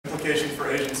implications for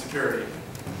Asian security.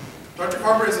 Dr.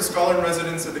 Karber is a scholar in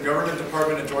residence at the Government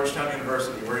Department at Georgetown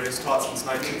University, where he has taught since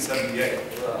 1978,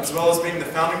 as well as being the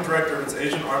founding director of its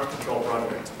Asian Arms Control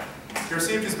Project. He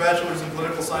received his bachelor's in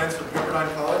political science from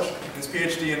Pepperdine College and his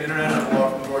PhD in international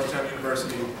law from Georgetown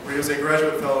University, where he was a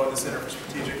graduate fellow at the Center for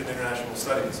Strategic and International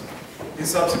Studies. He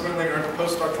subsequently earned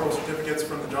postdoctoral certificates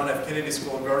from the John F. Kennedy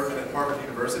School of Government at Harvard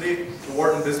University, the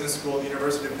Wharton Business School at the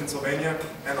University of Pennsylvania,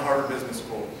 and the Harvard Business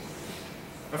School.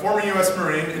 A former U.S.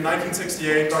 Marine, in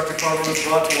 1968, Dr. Karber was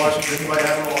brought to Washington by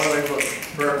Admiral R.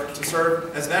 Burke to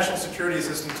serve as National Security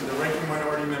Assistant to the ranking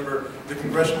minority member of the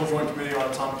Congressional Joint Committee on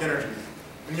Atomic Energy.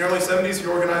 In the early 70s, he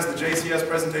organized the JCS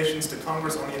presentations to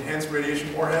Congress on the Enhanced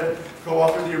Radiation Warhead,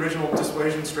 co-authored the original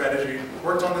dissuasion strategy,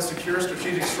 worked on the Secure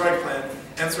Strategic Strike Plan,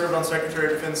 and served on Secretary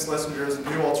of Defense Schlesinger's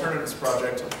New Alternatives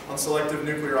Project on selective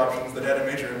nuclear options that had a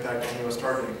major impact on U.S.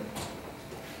 targeting.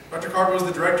 Dr. Karber was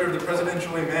the director of the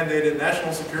presidentially mandated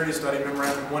National Security Study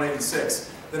Memorandum 186,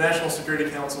 the National Security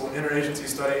Council Interagency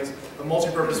Studies of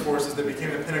Multipurpose Forces that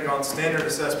became the Pentagon's standard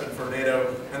assessment for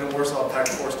NATO and the Warsaw Pact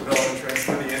Force development training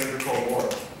through the end of the Cold War.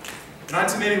 In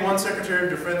 1981, Secretary of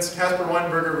Defense Caspar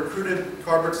Weinberger recruited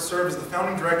Karber to serve as the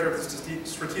founding director of the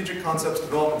Strategic Concepts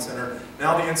Development Center,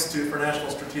 now the Institute for National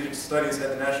Strategic Studies at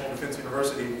the National Defense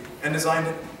University, and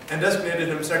designated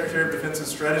him Secretary of Defense's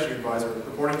Strategy Advisor,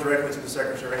 reporting directly to the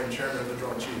Secretary and Chairman of the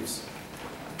Joint Chiefs.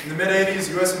 In the mid-80s,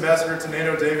 U.S. Ambassador to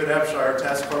NATO David Abshire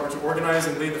tasked Karber to organize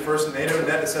and lead the first NATO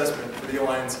net assessment for the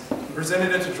alliance and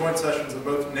presented it to joint sessions of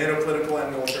both NATO political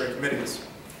and military committees.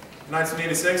 In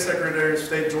 1986, Secretary of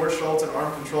State George Shultz and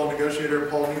Armed Control Negotiator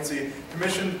Paul Nitze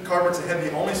commissioned Karber to head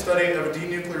the only study of a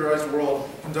denuclearized world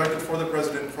conducted for the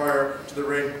President prior to the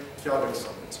Reykjavik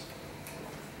Summit.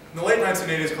 In the late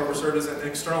 1980s, Karber served as an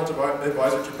external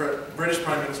advisor to British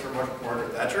Prime Minister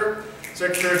Margaret Thatcher,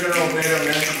 Secretary General of NATO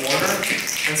Manfred Warner,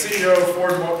 and CEO of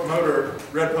Ford Motor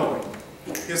Red Poling.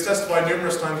 He has testified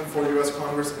numerous times before the U.S.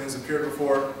 Congress and has appeared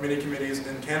before many committees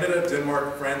in Canada,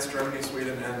 Denmark, France, Germany,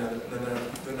 Sweden, and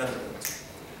the Netherlands.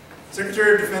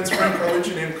 Secretary of Defense Frank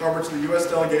Carlucci named Karber to the U.S.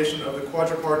 delegation of the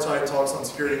quadripartite talks on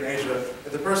security in Asia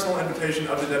at the personal invitation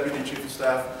of the Deputy Chief of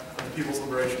Staff of the People's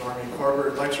Liberation Army.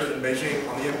 Karber lectured in Beijing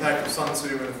on the impact of Sun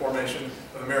Tzu in the formation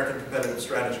of American competitive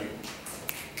strategy.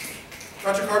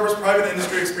 Dr. Karber's private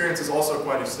industry experience is also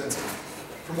quite extensive.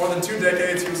 For more than 2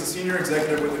 decades, he was a senior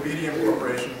executive with the BDM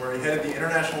Corporation, where he headed the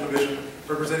international division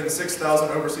representing 6,000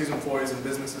 overseas employees and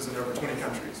businesses in over 20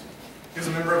 countries. He was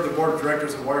a member of the board of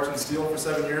directors of Wyerton Steel for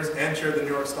 7 years and chaired the New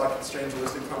York Stock Exchange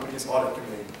listed companies audit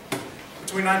committee.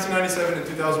 Between 1997 and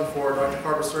 2004, Dr.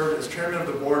 Karber served as chairman of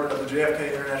the board of the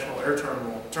JFK International Air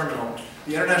Terminal,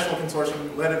 the international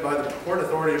consortium led by the Port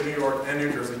Authority of New York and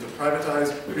New Jersey to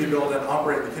privatize, rebuild, and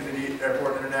operate the Kennedy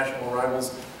Airport International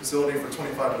Arrivals facility for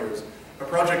 25 years, a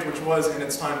project which was, in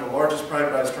its time, the largest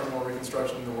privatized terminal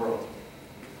reconstruction in the world.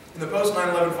 In the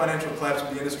post-9/11 financial collapse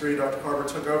of the industry, Dr. Karber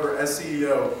took over as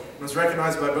CEO and was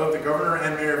recognized by both the governor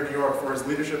and mayor of New York for his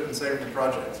leadership in saving the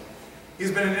project.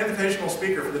 He's been an invitational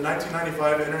speaker for the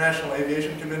 1995 International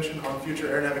Aviation Convention on Future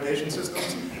Air Navigation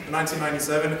Systems, the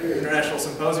 1997 International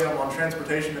Symposium on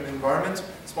Transportation and the Environment,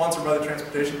 sponsored by the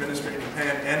Transportation Ministry in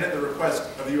Japan, and at the request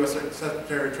of the U.S.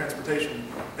 Secretary of Transportation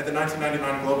at the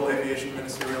 1999 Global Aviation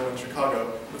Ministerial in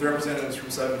Chicago, with representatives from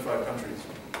 75 countries.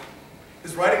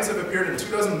 His writings have appeared in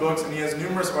 24 books, and he has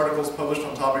numerous articles published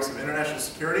on topics of international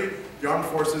security, the armed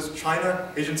forces, China,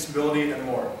 Asian stability, and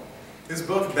more. His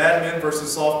book, Bad Men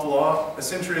vs. Soft Law, A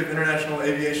Century of International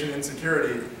Aviation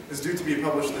Insecurity, is due to be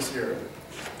published this year.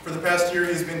 For the past year,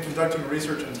 he's been conducting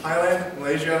research in Thailand,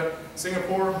 Malaysia,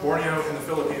 Singapore, Borneo, and the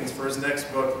Philippines for his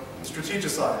next book,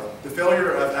 Strategicide, The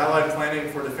Failure of Allied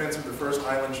Planning for Defense of the First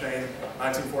Island Chain,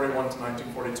 1941 to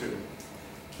 1942.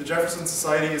 The Jefferson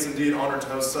Society is indeed honored to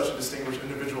host such a distinguished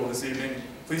individual this evening.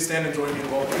 Please stand and join me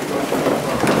in welcoming Dr.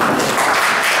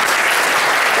 Karber.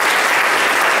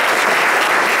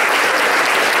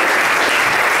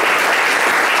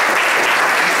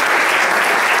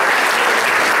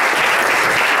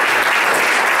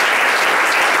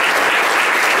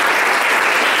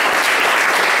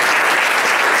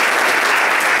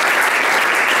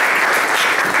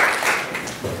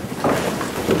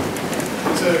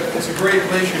 It's a great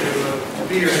pleasure to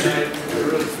be here tonight. We're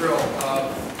really thrilled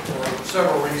for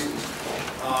several reasons.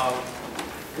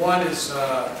 One is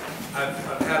I've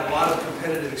had a lot of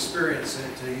competitive experience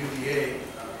at UVA.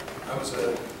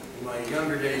 In my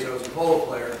younger days, I was a polo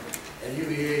player, and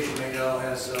UVA, as you may know,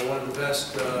 has one of the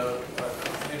best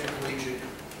intercollegiate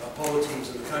polo teams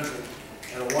in the country,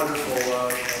 and a wonderful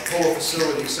polo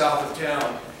facility south of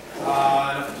town. And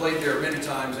I've played there many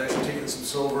times, actually taken some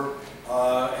silver.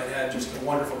 and had just a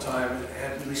wonderful time.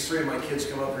 Had at least 3 of my kids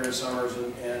come up here in summers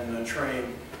and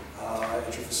train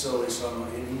at your facility, so I'm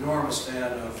an enormous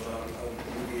fan of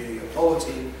UVA polo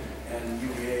team and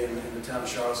UVA in the town of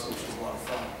Charlottesville, which is a lot of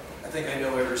fun. I think I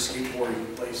know every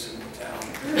skateboarding place in the town.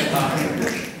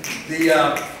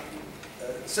 The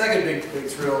second big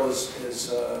thrill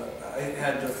is I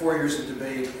had 4 years of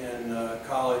debate in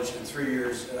college and 3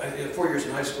 years, I had 4 years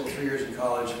in high school, 3 years in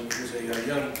college, and was a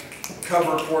young cub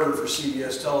reporter for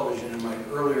CBS television in my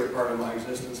earlier part of my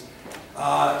existence.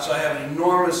 So I have an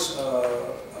enormous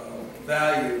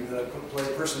value that I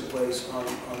personally place on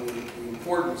the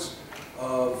importance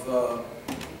of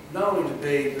not only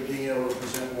debate, but being able to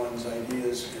present one's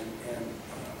ideas. And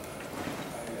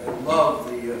I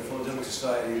love the Philadelphia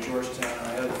Society of Georgetown. I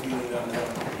have a feeling that I have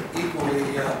equally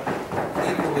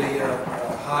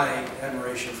high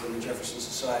admiration for the Jefferson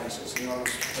Society, so it's an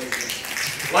enormous pleasure.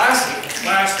 Lastly,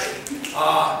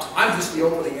 I'm just the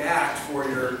opening act for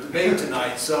your debate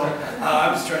tonight, so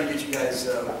I'm just trying to get you guys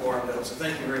warmed up, so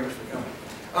thank you very much for coming.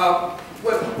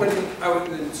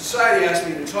 When the society asked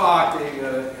me to talk, they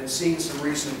had seen some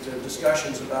recent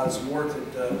discussions about some work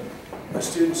that my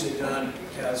students had done,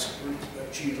 has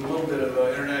achieved a little bit of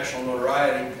international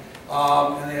notoriety,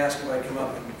 and they asked if I'd come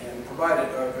up and provide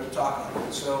it, or talk on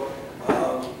it. So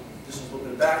this is a little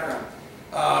bit of background.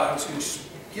 I was going to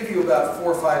give you about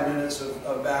 4 or 5 minutes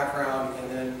of background,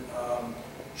 and then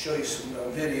show you some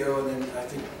video, and then I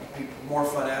think it'll be more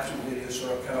fun after the video, so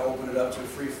I'll kind of open it up to a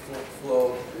free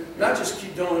flow. Not just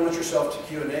don't limit yourself to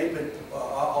Q&A, but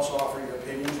also offer your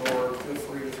opinions, or feel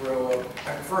free to throw,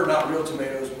 I prefer not real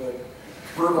tomatoes, but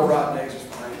verbal rotten eggs is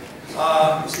fine.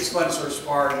 It's just fun to sort of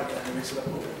spar and mix it up a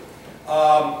little bit.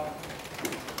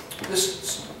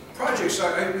 This project,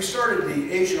 so we started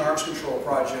the Asian Arms Control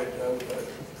Project.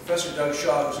 Professor Doug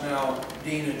Shaw, who's now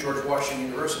Dean at George Washington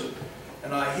University,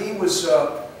 and he was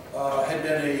had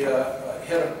been a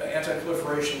head of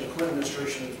anti-proliferation in the Clinton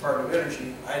administration of the Department of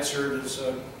Energy. I had served as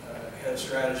head of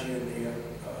strategy in the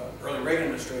early Reagan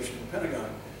administration in the Pentagon.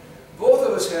 Both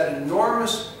of us had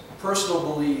enormous personal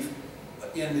belief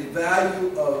in the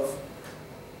value of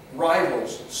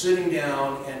rivals sitting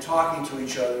down and talking to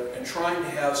each other and trying to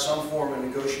have some form of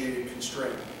negotiated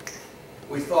constraint.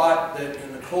 We thought that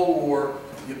in the Cold War,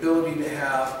 the ability to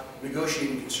have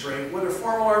negotiating constraint, whether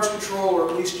formal arms control or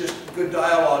at least just good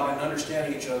dialogue and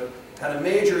understanding each other, had a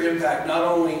major impact not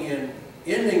only in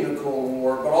ending the Cold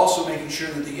War, but also making sure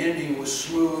that the ending was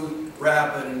smooth,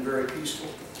 rapid, and very peaceful.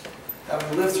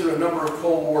 Having lived through a number of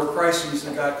Cold War crises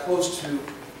and got close to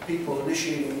people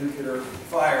initiating nuclear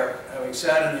fire, having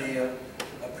sat in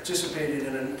participated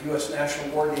in a U.S. national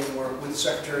war game with the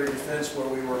Secretary of Defense, where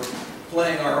we were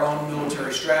playing our own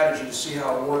military strategy to see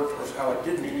how it worked or how it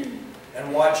didn't,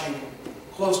 and watching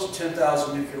close to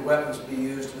 10,000 nuclear weapons be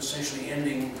used, and essentially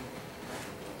ending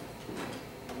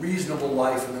reasonable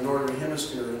life in the Northern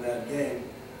Hemisphere in that game.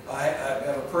 I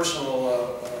have a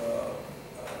personal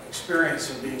experience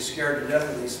of being scared to death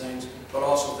of these things, but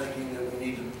also thinking that we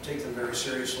need to take them very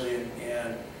seriously,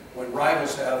 and when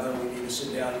rivals have them, we need to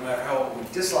sit down, no matter how we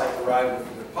dislike the rival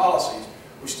for their policies,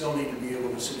 we still need to be able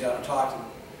to sit down and talk to them.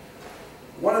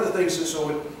 One of the things, so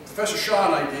what Professor Shaw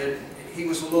and I did, he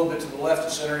was a little bit to the left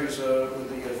of center, he was with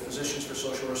the Physicians for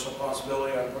Social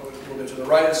Responsibility, I'm a little bit to the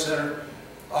right of center.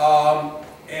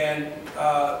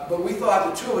 But we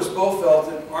thought, the two of us both felt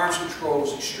that arms control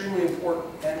was extremely important.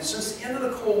 And since the end of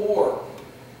the Cold War,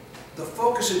 the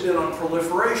focus had been on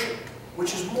proliferation,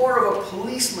 which is more of a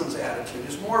policeman's attitude.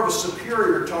 It's more of a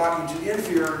superior talking to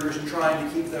inferiors and trying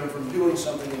to keep them from doing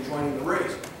something and joining the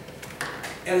race.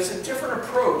 And it's a different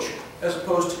approach as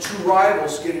opposed to two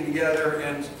rivals getting together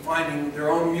and finding their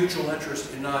own mutual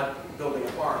interest in not building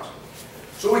up arms.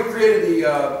 So we created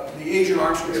the Asian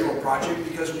Arms Control Project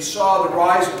because we saw the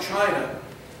rise of China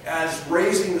as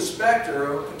raising the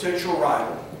specter of a potential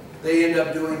rival. They end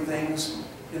up doing things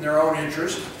in their own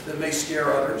interest that may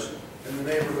scare others in the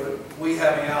neighborhood. We,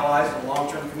 having allies and a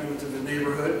long-term commitment to the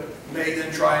neighborhood, may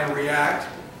then try and react,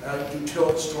 do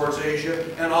tilts towards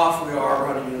Asia, and off we are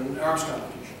running in an arms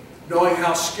competition. Knowing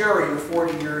how scary the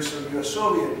 40 years of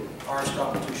U.S.-Soviet arms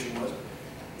competition was,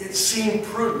 it seemed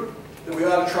prudent that we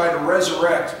ought to try to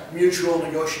resurrect mutual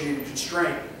negotiated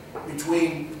constraint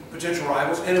between potential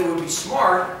rivals, and it would be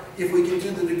smart if we could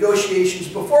do the negotiations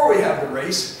before we have the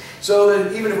race, so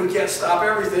that even if we can't stop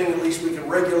everything, at least we can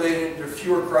regulate it. There are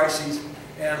fewer crises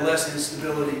and less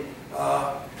instability.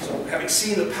 So having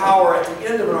seen the power at the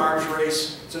end of an arms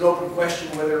race, it's an open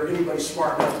question whether anybody's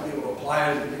smart enough to be able to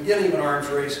apply it at the beginning of an arms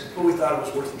race, but we thought it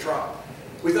was worth a try.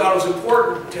 We thought it was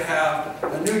important to have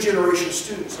a new generation of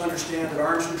students understand that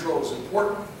arms control is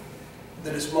important,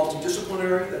 that is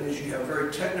multidisciplinary. That is, you have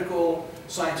very technical,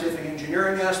 scientific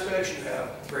engineering aspects, you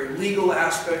have very legal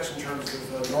aspects in terms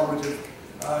of normative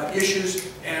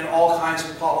issues, and all kinds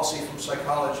of policy from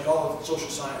psychology, all of the social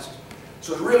sciences.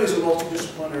 So it really is a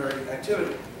multidisciplinary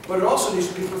activity. But it also needs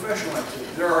to be professional activity.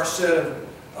 There are a set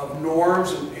of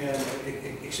norms and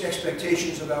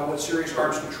expectations about what serious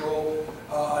arms control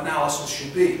analysis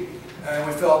should be. And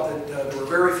we felt that there were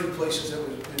very few places that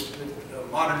the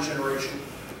modern generation,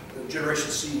 the generation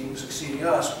succeeding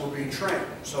us, were being trained.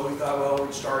 So we thought, well,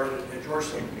 we'd start at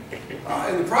Georgetown.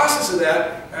 In the process of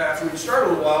that, after we'd started a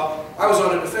little while, I was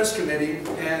on a defense committee,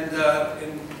 and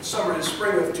in the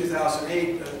spring of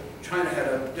 2008, China had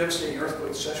a devastating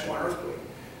earthquake, the Sichuan earthquake.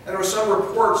 And there were some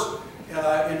reports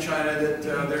in China that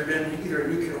there had been either a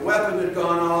nuclear weapon had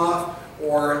gone off,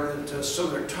 or that some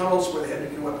of their tunnels where they had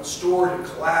nuclear weapons stored had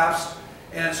collapsed.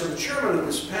 And so the chairman of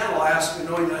this panel asked,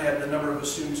 knowing that I had a number of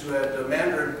students who had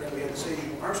Mandarin, and we had this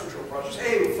Asian arms control project,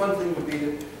 hey, the fun thing would be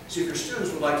to see if your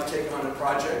students would like to take on a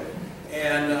project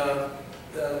and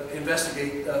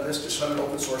investigate this just on an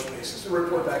open source basis and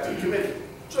report back to the committee.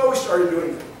 So we started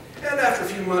doing that. And after a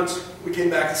few months, we came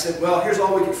back and said, well, here's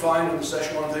all we could find on the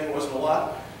Sichuan thing. It wasn't a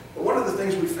lot. But one of the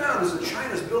things we found is that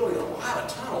China's building a lot of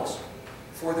tunnels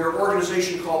for their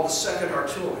organization called the Second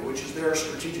Artillery, which is their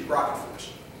strategic rocket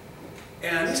force.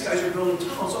 And these guys are building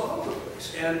tunnels all over the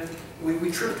place. And we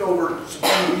tripped over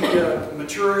some media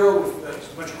material with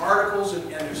a bunch of articles,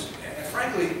 and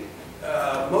frankly,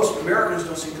 most Americans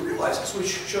don't seem to realize this. We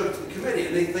showed it to the committee,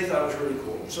 and they thought it was really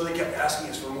cool. So they kept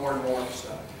asking us for more and more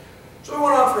stuff. So we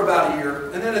went on for about a year,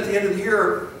 and then at the end of the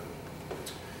year,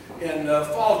 in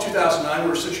fall of 2009, we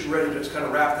were essentially ready to just kind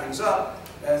of wrap things up.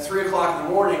 At 3 o'clock in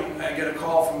the morning, I get a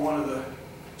call from one of the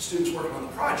students working on the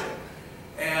project.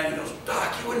 And he goes,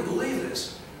 Doc, you wouldn't believe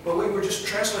this, but we were just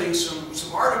translating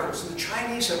some articles, and the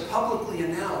Chinese have publicly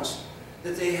announced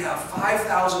that they have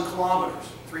 5,000 kilometers,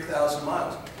 3,000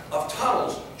 miles, of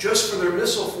tunnels just for their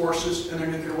missile forces and their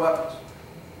nuclear weapons.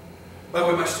 By the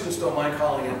way, my students don't mind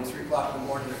calling in at 3 o'clock in the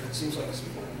morning if it seems like it's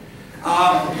important.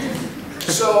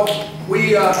 So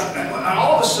we, all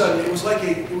of a sudden, it was like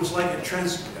a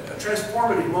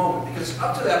transformative moment, because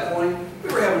up to that point, we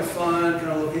were having fun,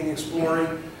 kind of looking,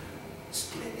 exploring.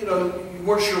 You know, you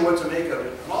weren't sure what to make of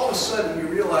it. And all of a sudden, you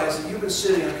realize that you've been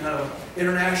sitting on kind of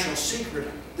international secret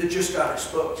that just got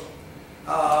exposed.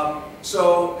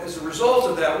 So as a result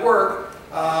of that work,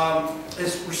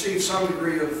 it's received some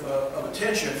degree of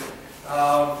attention.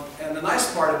 And the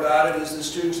nice part about it is the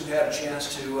students have had a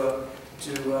chance to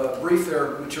brief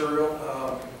their material.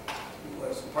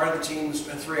 Part of the team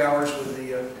spent 3 hours with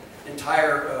the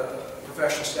entire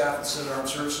professional staff at the Senate Armed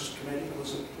Services Committee,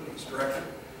 including its director.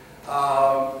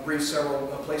 Briefed several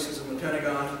places in the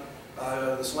Pentagon.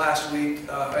 This last week,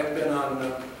 I've been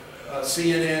on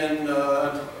CNN,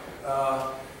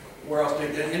 where else?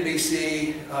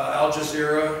 NBC, Al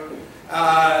Jazeera.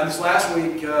 And this last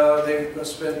week, they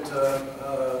spent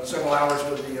several hours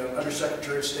with the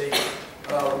Undersecretary of State,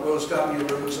 Rose Gabriel,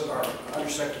 who's our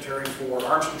Undersecretary for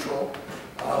Arms Control,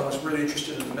 was really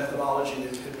interested in the methodology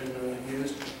that had been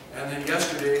used. And then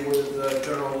yesterday with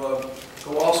General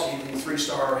Kowalski, the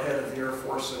 3-star head of the Air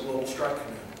Force Global Strike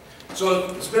Command. So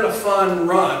it's been a fun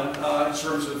run in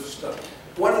terms of stuff.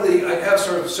 I have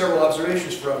sort of several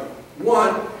observations from it.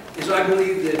 One is I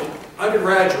believe that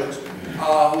undergraduates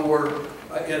who were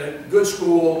in a good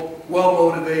school,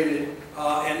 well-motivated,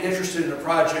 and interested in a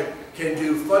project can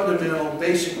do fundamental,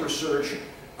 basic research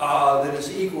that is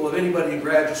equal of anybody in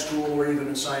graduate school or even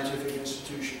in scientific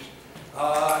institutions.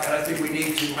 And I think we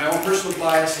need to, my own personal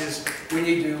bias is we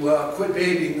need to quit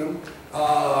babying them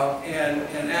and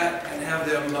have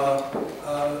them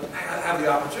have the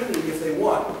opportunity, if they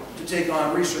want, to take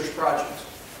on research projects.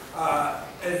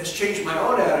 It has changed my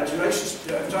own attitude.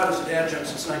 I've taught as an adjunct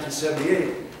since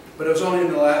 1978, but it was only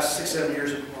in the last 6, 7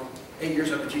 years, 8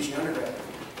 years I've been teaching undergrad.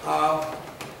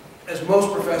 As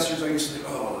most professors, I used to think,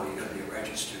 oh, you got to be a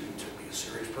graduate student to be a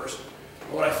serious person.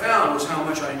 But what I found was how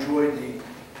much I enjoyed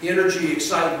the energy,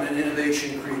 excitement,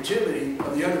 innovation, creativity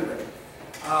of the undergrad.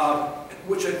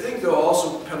 Which I think, though,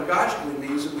 also pedagogically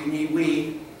means that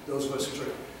those of us who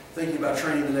are thinking about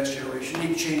training the next generation,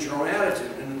 need to change our own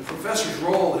attitude. And the professor's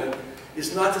role then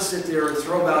is not to sit there and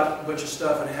throw out a bunch of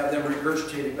stuff and have them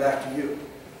regurgitate it back to you,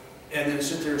 and then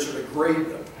sit there and sort of grade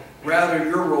them. Rather,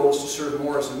 your role is to serve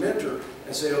more as a mentor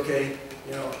and say, okay,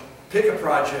 you know, pick a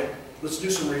project, let's do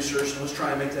some research, and let's try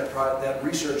and make that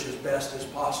research as best as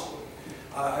possible.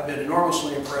 I've been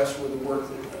enormously impressed with the work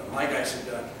that my guys have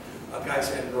done,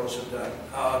 guys and girls have done.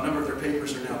 A number of their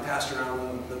papers are now passed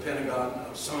around the Pentagon.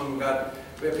 Some of them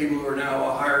we have people who are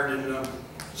now hired in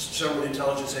several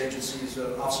intelligence agencies,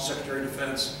 Office of Secretary of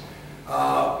Defense,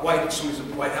 somebody's a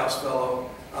White House fellow,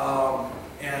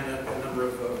 and a number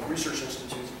of research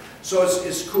institutes. So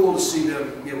it's cool to see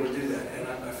them be able to do that, and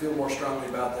I feel more strongly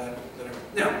about that than ever.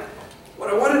 Now, what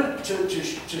I wanted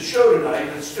to show tonight,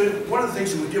 and one of the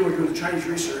things that we did when we were doing the Chinese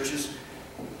research is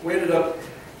we ended up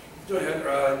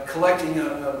collecting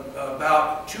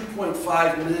about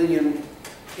 2.5 million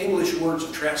English words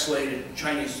of translated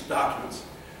Chinese documents.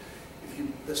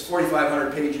 That's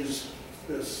 4,500 pages.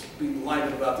 This being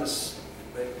lined about this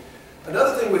big.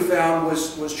 Another thing we found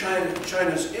was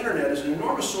China's internet is an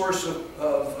enormous source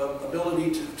of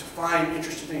ability to find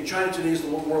interesting things. China today is the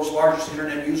world's largest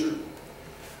internet user.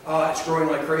 It's growing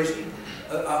like crazy.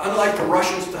 Unlike the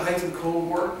Russians at the height of the Cold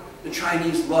War, the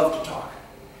Chinese love to talk.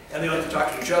 And they like to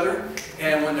talk to each other.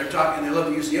 And when they're talking, they love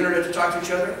to use the internet to talk to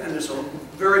each other. And it's a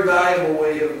very valuable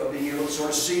way of being able to sort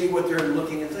of see what they're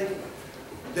looking and thinking.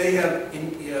 They have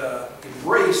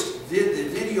embraced the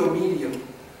video medium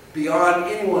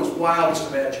beyond anyone's wildest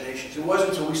imaginations. It wasn't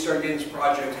until we started getting this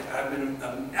project,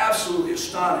 I'm absolutely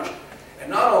astonished. And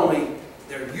not only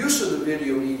their use of the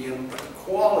video medium, but the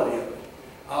quality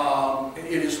of it.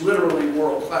 It is literally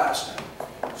world class now.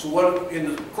 So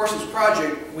in the course of this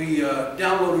project, we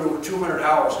downloaded over 200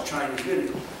 hours of Chinese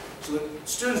video. So the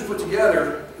students put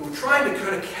together, we're trying to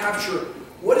kind of capture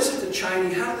what is it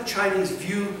how do the Chinese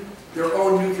view their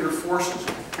own nuclear forces?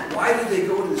 Why did they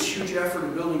go to this huge effort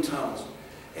of building tunnels?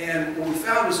 And what we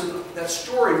found is that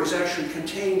story was actually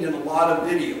contained in a lot of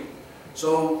video.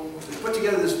 So we put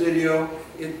together this video.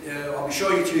 I'll be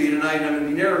showing it to you tonight, and I'm going to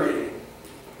be narrating it.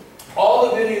 All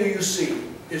the video you see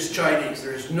is Chinese.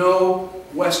 There is no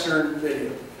Western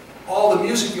video. All the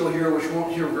music you'll hear, which you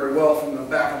won't hear very well from the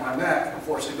back of my Mac,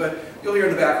 unfortunately, but you'll hear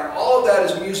in the background. All of that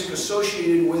is music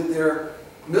associated with their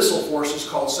missile forces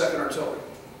called Second Artillery.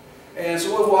 And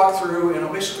so we'll walk through, and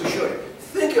I'll basically show you.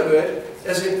 Think of it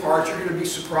as in part, you're going to be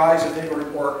surprised, I think, or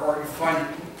you find it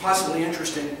possibly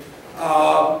interesting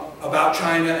about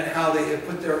China and how they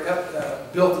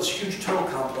have built this huge tunnel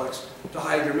complex to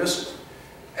hide their missiles.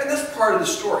 And that's part of the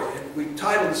story. And we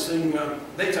titled this thing,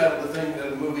 they titled the thing,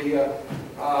 the movie,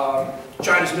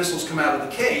 China's Missiles Come Out of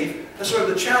the Cave. And sort of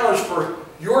the challenge for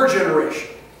your generation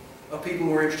of people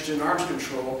who are interested in arms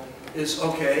control is,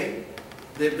 okay,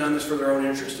 they've done this for their own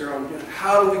interest,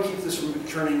 how do we keep this from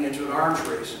turning into an arms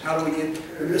race? How do we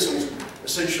get the missiles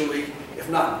essentially, if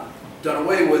not done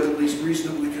away with, at least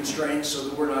reasonably constrained so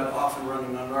that we're not off and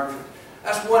running on an arms race?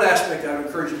 That's one aspect I would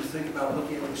encourage you to think about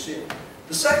looking at when you see it.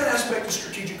 The second aspect is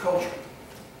strategic culture.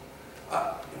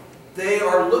 They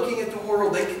are looking at the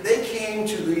world. They came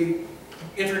to the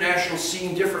international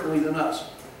scene differently than us.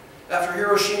 After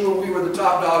Hiroshima, we were the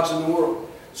top dogs in the world.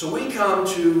 So we come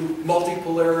to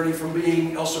multipolarity from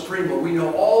being El Supremo. We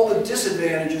know all the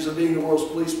disadvantages of being the world's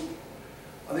policeman.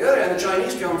 On the other hand, the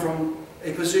Chinese come from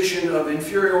a position of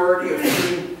inferiority, of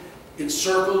feeling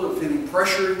encircled, of feeling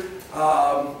pressured.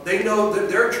 They know that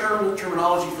their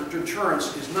terminology for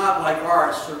deterrence is not like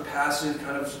ours, sort of passive,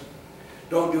 kind of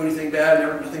don't do anything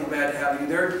bad, nothing bad to happen to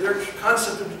you. Their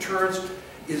concept of deterrence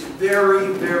is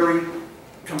very, very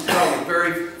compelling,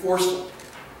 very forceful.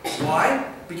 Why?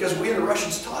 Because we and the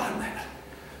Russians taught them that.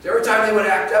 So every time they would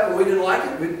act up and we didn't like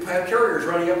it, we'd have carriers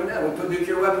running up and down. We'd put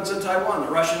nuclear weapons in Taiwan.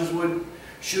 The Russians would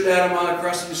shoot at them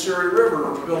across the Missouri River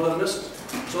or build up missiles.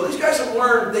 So these guys have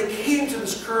learned, they came to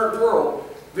this current world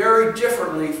very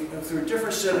differently, through a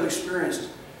different set of experiences.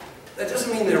 That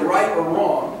doesn't mean they're right or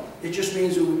wrong. It just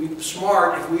means it would be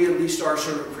smart if we at least are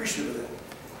sort of appreciative of it.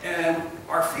 And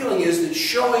our feeling is that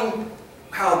showing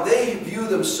how they view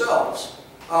themselves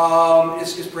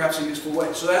is perhaps a useful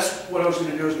way. So that's what I was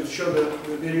going to do, is going to show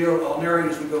the video. I'll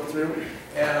narrate as we go through.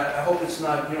 And I hope it's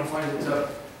not, find it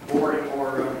boring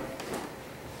or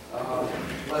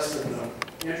less than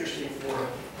interesting for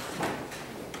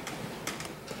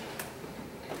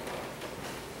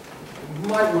you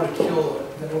might want to kill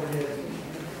that overhead.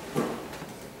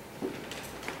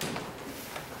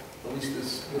 At least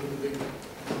this little big.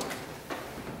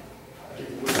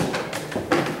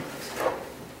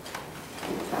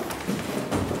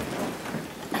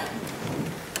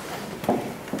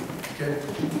 Okay,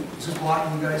 is this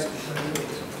blocking you guys?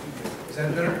 Is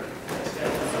that better?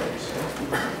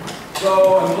 So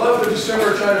on the 11th of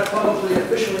December, China publicly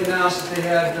officially announced that they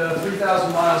had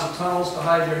 3,000 miles of tunnels to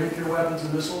hide their nuclear weapons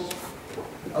and missiles.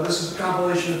 This is a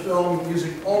compilation of film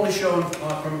music only shown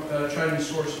from Chinese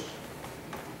sources.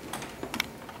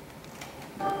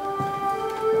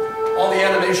 All the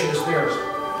animation is theirs.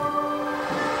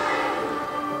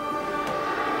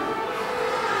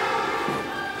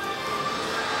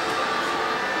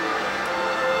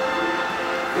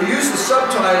 We use the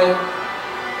subtitle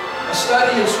a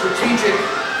study in strategic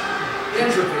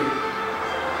entropy,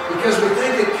 because we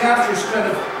think it captures kind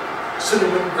of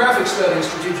cinematographic study in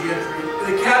strategic entropy.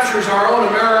 It captures our own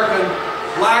American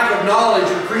lack of knowledge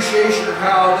and appreciation of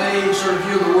how they sort of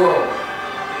view the world.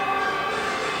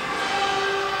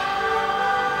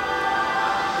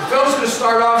 The film's going to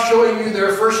start off showing you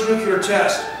their first nuclear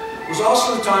test. It was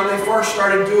also the time they first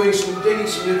started digging some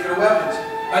nuclear weapons,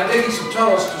 digging some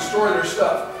tunnels to store their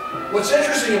stuff. What's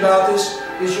interesting about this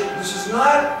is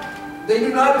they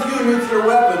do not view nuclear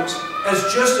weapons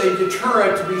as just a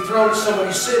deterrent to be thrown at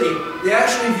somebody's city. They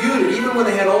actually viewed it, even when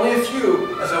they had only a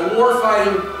few, as a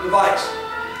war-fighting device.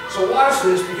 So watch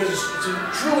this, because it's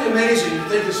truly amazing to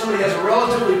think that somebody has a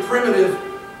relatively primitive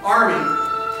army,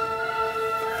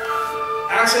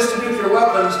 access to nuclear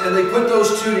weapons, and they put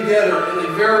those two together in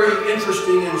a very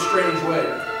interesting and strange way.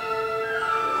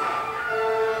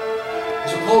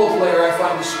 As a polo player, I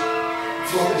find this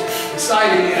both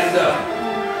exciting and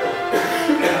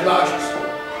obnoxious.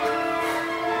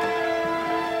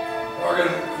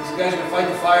 These guys are going to fight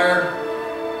the fire.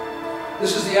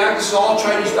 This is all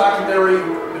Chinese documentary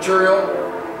material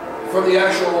from the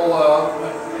actual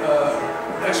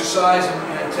exercise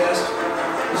and test.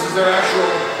 This is their actual.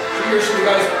 Here you see the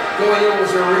guys going in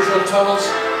with their original tunnels.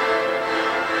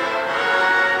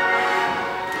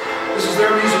 This is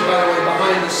their music, by the way,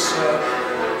 behind this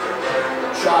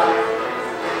shot.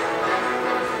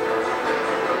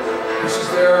 This is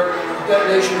their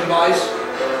detonation device.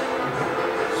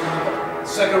 So the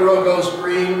second row goes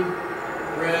green,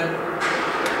 red.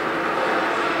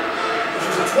 This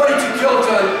is a 22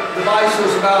 kiloton device that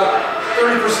was about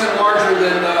 30% larger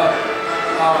than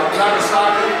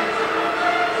Nagasaki.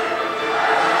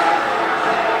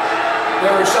 They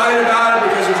were excited about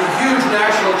it because it was a huge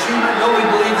national achievement. Nobody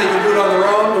believed they could do it on their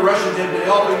own. The Russians had been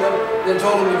helping them, then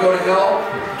told them to go to hell.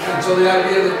 And so the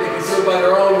idea that they could do it by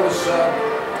their own was a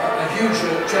huge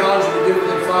challenge, and they did it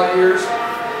within 5 years.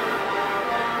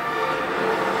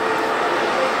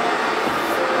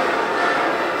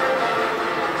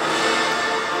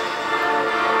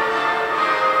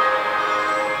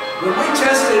 When we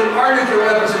tested our nuclear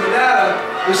weapons in Nevada,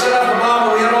 we set off a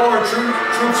bomb and we had all of our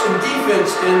troops in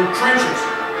defense in trenches.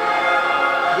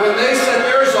 When they set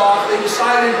theirs off, they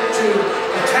decided to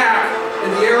attack in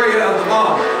the area of the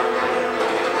bomb.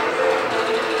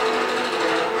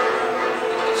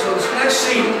 So this next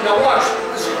scene, now watch,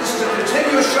 this is a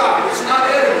continuous shot, it's not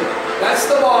edited. That's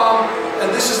the bomb, and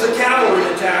this is the cavalry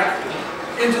attack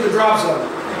into the drop zone.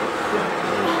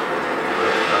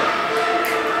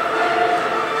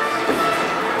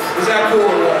 Is that cool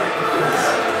or what?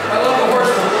 I love the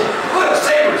horsemen. Look at the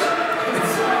sabers!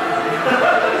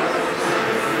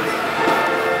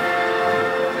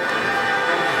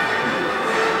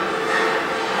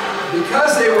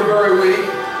 Because they were very weak,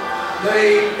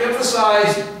 they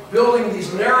emphasized building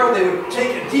these narrow, they would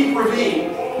take a deep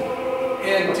ravine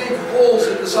and dig holes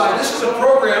in the side. This is a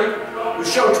program that was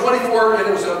shown 24, and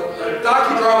it was a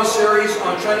docudrama series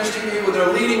on Chinese TV with their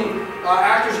leading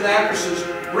actors and actresses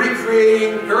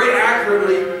recreating very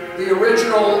accurately the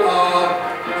original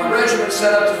regiment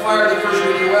set up to fire the first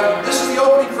nuclear weapon. This is the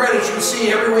opening credits you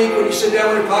see every week when you sit down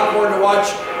with your popcorn to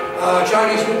watch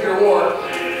Chinese nuclear war.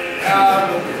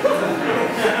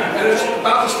 And it's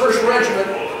about this first regiment,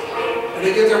 and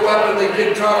they get their weapon, they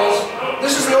dig tunnels.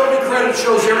 This is the opening credit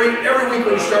shows every week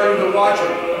when you're starting to watch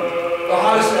it. The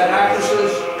hottest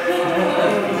actresses.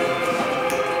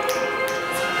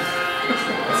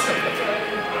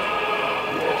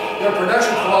 Their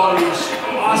production quality is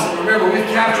awesome. Remember, we've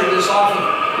captured this off of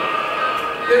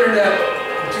internet,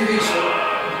 TV, so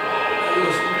it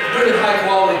was really high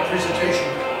quality presentation.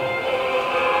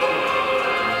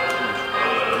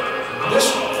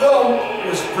 This film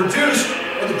was produced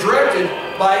and directed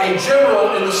by a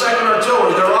general in the 2nd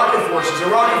Artillery, the rocket forces.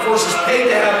 The rocket forces paid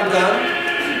to have it done,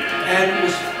 and it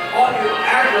was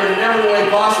accurate in every way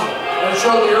possible. And it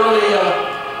showed the early,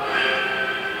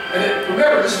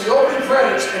 remember, this is the opening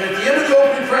credits, and at the end of the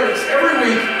opening credits, every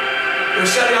week, they're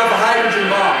setting off a hydrogen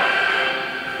bomb.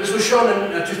 This was shown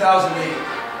in 2008.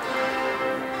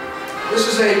 This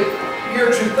is a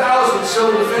year 2000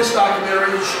 civil defense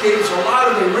documentary which gave us a lot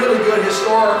of the really good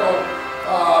historical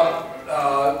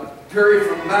period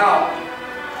from Mao.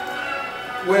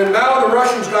 When Mao and the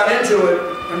Russians got into it,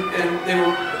 and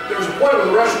there was a point where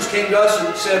the Russians came to us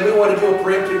and said, we want to do a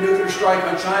preemptive nuclear strike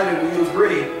on China, will you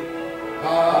agree?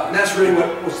 And that's really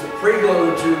what was the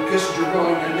prelude to Kissinger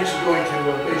going and Nixon going to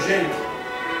Beijing.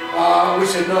 We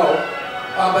said no.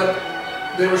 But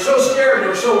they were so scared, they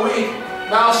were so weak,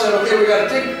 Mao said, okay, we got to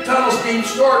dig tunnels deep,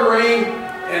 store grain,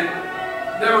 and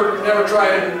never try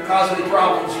it and cause any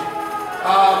problems.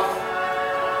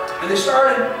 And they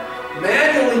started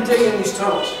manually digging these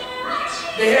tunnels.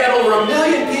 They had over 1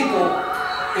 million people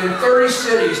in 30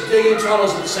 cities digging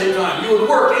tunnels at the same time. You would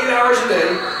work 8 hours a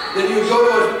day, then you would go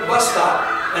to a bus stop,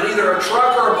 and either a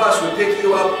truck or a bus would pick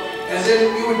you up, and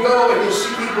then you would go and you'll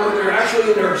see people, they're actually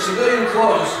in their civilian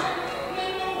clothes,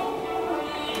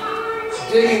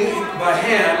 digging by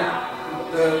hand.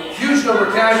 The huge number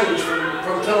of casualties from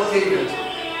tunnel cave-ins,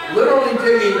 literally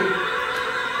digging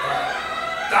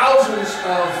thousands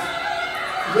of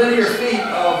linear feet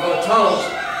of tunnels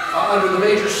under the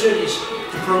major cities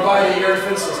to provide an air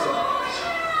defense system.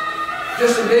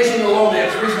 Just in Beijing alone, they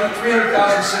have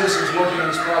 300,000 citizens working on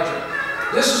this project.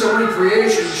 This is a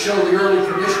recreation to show the early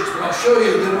conditions, but I'll show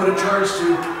you then when it turns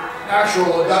to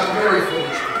actual documentary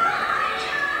footage.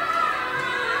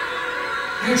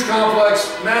 Huge complex,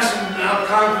 massive amount of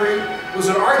concrete. It was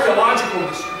an archaeological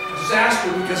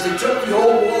disaster because they took the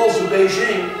old walls of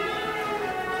Beijing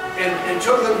and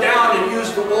took them down and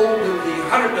used the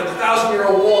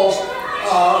 1,000-year-old walls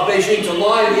of Beijing to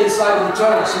line the inside of the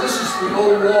tunnel. So this is the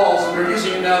old walls, and they're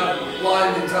using it now to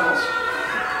line the tunnels.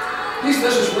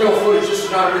 This is real footage. This is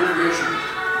not a recreation.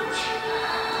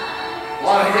 A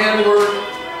lot of handwork,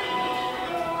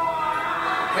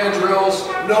 hand drills,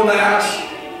 no masks.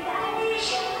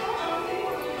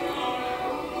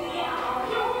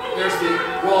 There's the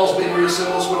walls being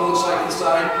reassembled. This is what it looks like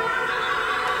inside.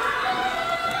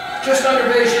 Just under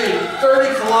Beijing,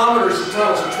 30 kilometers of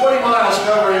tunnels, and 20 miles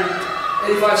covering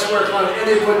 85 square kilometers. And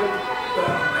they put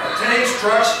tanks,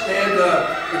 trucks, and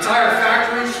entire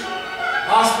factories,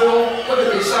 hospital. Look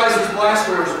at the size of these glass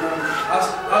doors.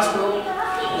 Hospital,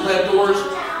 lead doors.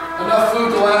 Enough food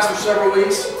to last for several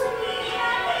weeks.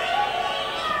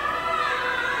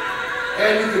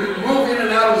 And you can move in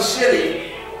and out of the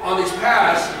city on these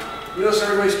paths. You notice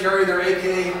everybody's carrying their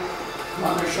AK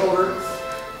on their shoulder.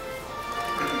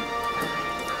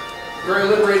 Very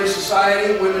liberating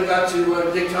society. Women got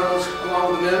to dig tunnels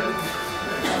along with the men.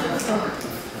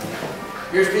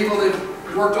 Here's people that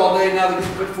worked all day, now they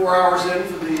just put 4 hours in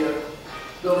for the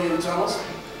building of the tunnels.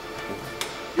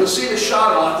 You'll see the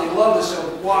shot a lot. They love this.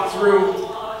 They'll walk through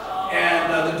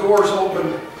and the doors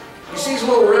open. You see these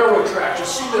little railroad tracks. You'll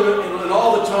see them in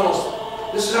all the tunnels.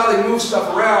 This is how they move stuff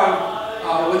around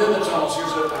within the tunnels.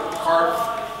 Here's a cart.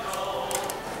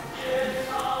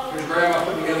 Here's Grandma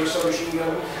putting together a submachine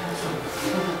gun.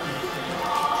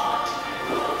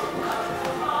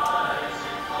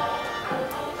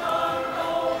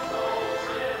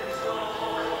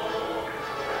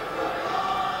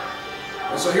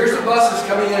 And so here's the buses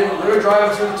coming in. They're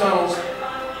driving through the tunnels.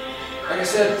 Like I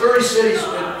said, 30 cities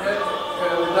were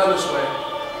done this way.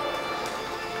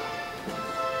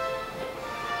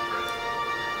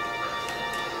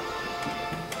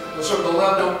 So the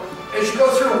left, as you go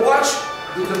through and watch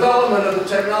the development of the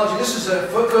technology, this is a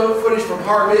footage from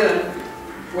Harbin,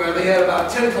 where they had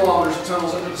about 10 kilometers of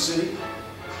tunnels into the city.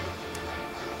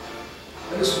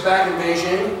 And this is back in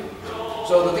Beijing.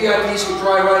 So the VIPs could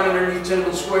drive right underneath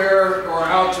Tiananmen Square or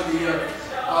out to the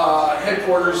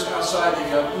headquarters outside,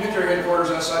 the nuclear headquarters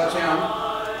outside of town.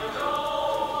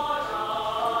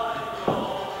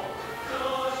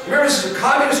 Remember, this is a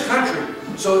communist country,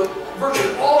 so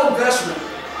virtually all investment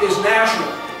is national.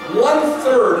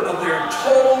 1/3 of their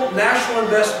total national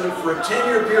investment for a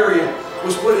 10-year period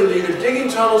was put into either digging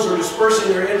tunnels or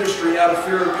dispersing their industry out of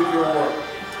fear of nuclear war.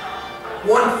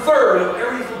 1/3 of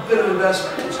every bit of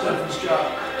investment was done for this job.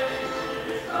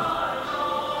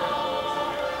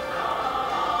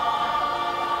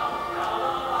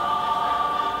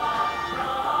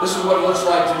 This is what it looks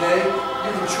like today.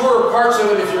 You can tour parts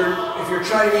of it if you're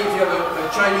Chinese, if you have a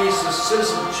Chinese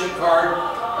citizenship card.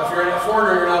 If you're a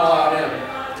foreigner, you're not allowed in.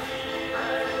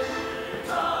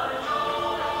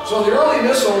 So the early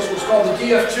missiles was called the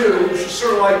DF-2, which is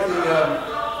sort of like the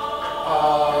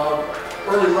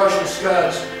early Russian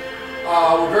Scuds.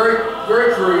 Were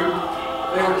very crude.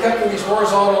 They were kept in these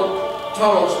horizontal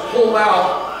tunnels, pulled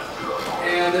out,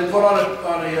 and then put on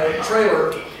a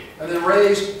trailer, and then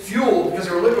raised, fueled, because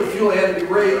they were liquid fuel, they had to be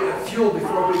fueled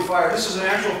before being fired. This is an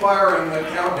actual firing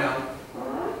countdown.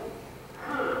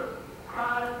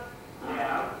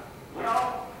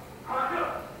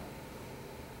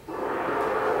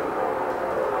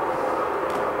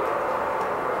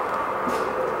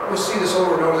 We'll see this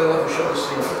over and over. They love to show this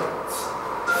scene.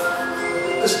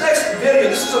 This next video,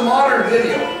 this is a modern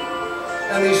video,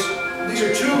 and these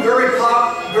are two very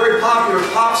popular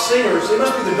pop singers. They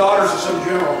must be the daughters of some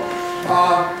general,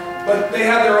 but they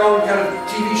have their own kind of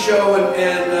TV show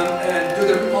and do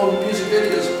their own music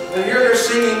videos. And here they're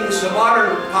singing. This is a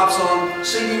modern pop song,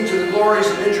 singing to the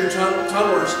glories of injured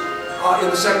tunnelers in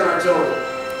the 2nd Artillery.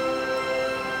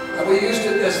 And we used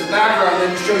it as the background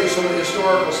then to show you some of the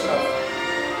historical stuff.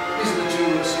 These are the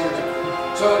two series.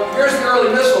 So here's the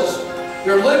early missiles.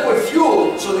 They're liquid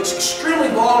fueled, so it's extremely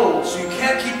volatile. So you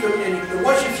can't keep them, and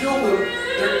once you fuel them,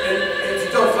 and if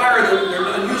you don't fire them, they're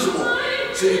unusable.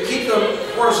 So you keep them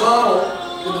horizontal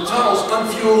in the tunnels,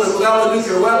 unfueled and without a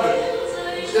nuclear weapon.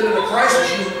 Then in a crisis,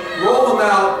 you roll them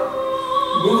out,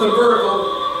 move them vertical,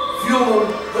 fuel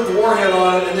them, put the warhead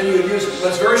on it, and then you would use it.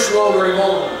 That's very slow, very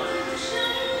vulnerable.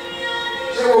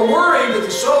 They were worried that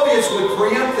the Soviets would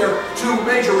preempt their two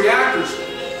major reactors.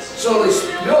 So they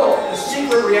built a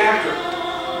secret reactor,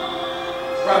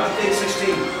 Project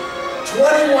 816,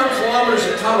 21 kilometers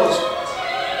of tunnels.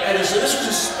 And so this was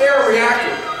a spare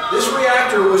reactor. This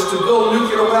reactor was to build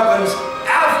nuclear weapons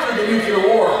after the nuclear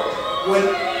war, when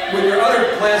your other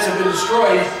plants have been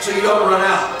destroyed, so you don't run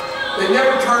out. They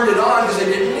never turned it on because they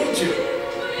didn't need to.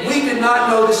 We did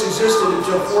not know this existed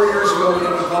until 4 years ago we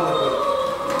went public with it.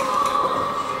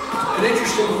 An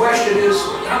interesting question is,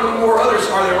 how many more others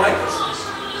are there like this?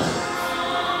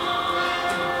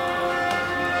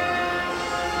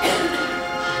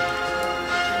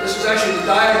 This is actually the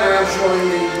diagram showing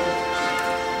the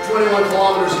 21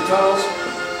 kilometers of tunnels.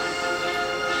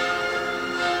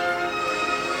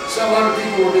 700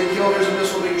 people were being killed. Here's a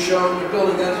missile being shown. They're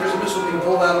building that. Here's a missile being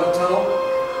pulled out of a tunnel.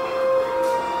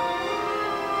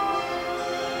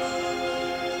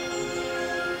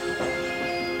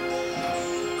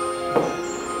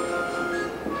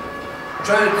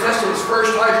 China tested its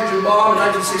first hydrogen bomb in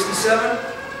 1967.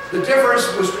 The difference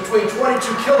was between 22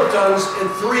 kilotons and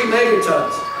 3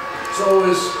 megatons. So it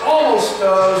was almost, it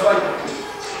was like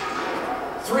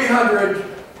 300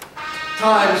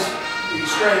 times the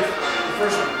strength of the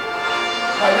first one.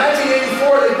 By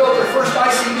 1984, they built their first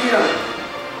ICBM.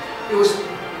 It was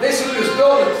basically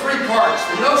built in 3 parts: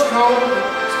 the nose cone,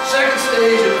 the second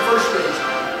stage, and the first stage.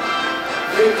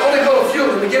 They only built a few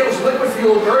of them. Again, it was liquid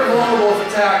fuel, very vulnerable to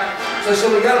attack. So they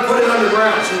said, we got to put it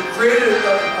underground. So they created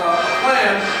a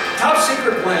plan, top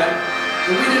secret plan, that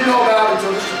we didn't know about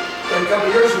until just a couple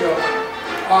of years ago,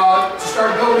 to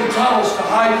start building tunnels to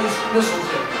hide these missiles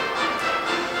in.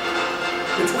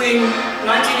 Between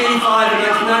 1985 and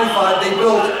 1995, they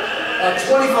built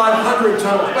 2,500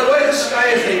 tunnels. By the way, this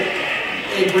guy is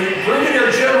a brigadier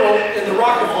general in the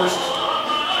rocket forces.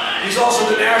 He's also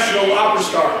the national opera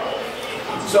star.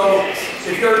 So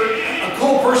if you're a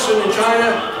cool person in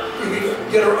China, you can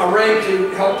get a rank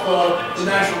to help the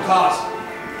national cause.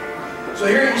 So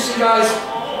here you can see guys,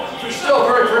 they're still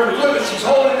very primitive. Look, he's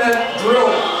holding that drill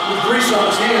with grease on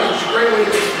his hands, which is a great way to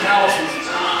get some calluses.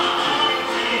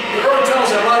 The early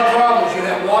tunnels had a lot of problems. You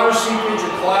had water seepage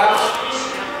and collapse.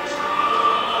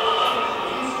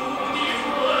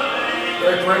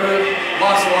 Very primitive,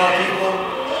 lost a lot of people.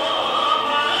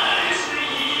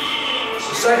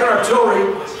 The 2nd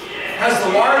Artillery has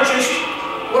the largest,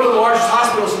 one of the largest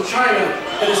hospitals in China,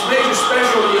 and its major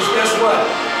specialty is, guess what?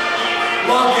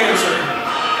 Lung cancer.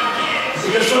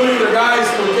 Because so many of their guys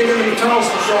were digging in the tunnels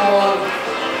for so long,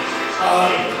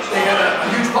 they had a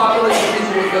huge population of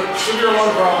people with severe lung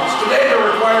problems. Today they're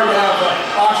required to have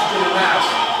oxygen and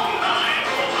masks.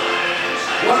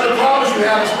 One of the problems you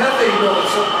have is methane buildup.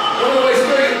 So one of the ways of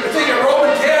doing it, they're taking a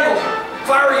Roman candle,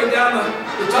 firing it down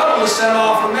the tunnel to set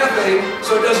off the methane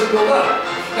so it doesn't build up.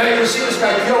 Now you're going to see this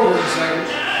guy killed in a second.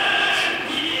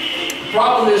 The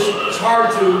problem is it's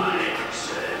hard to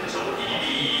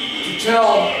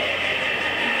tell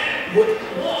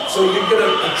so you can get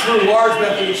a true large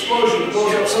methane explosion that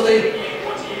blows up. So they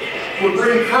would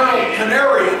bring Colonel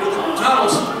Canary into the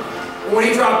tunnels, and when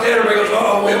he dropped dead, everybody goes,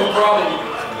 "Oh, we have a problem."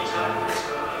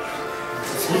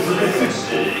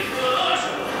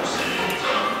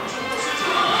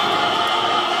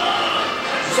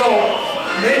 So,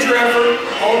 major effort,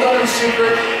 all done in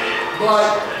secret,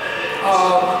 but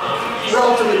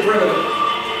relatively primitive.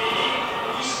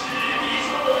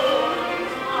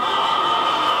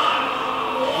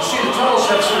 Tunnels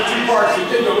have sort of 2 parts. They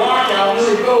dig the rock out, and then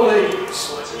they build a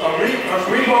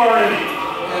rebar and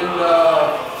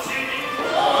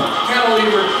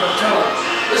cantilever tunnel.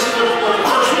 This is what the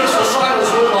first missile silos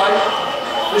look like.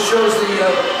 This shows the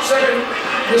second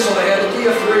missile they had, the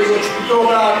DF-3, which could go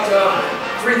about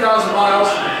 3,000 miles,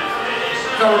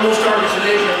 cover most targets in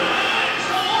Asia.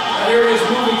 And here it is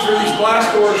moving through these blast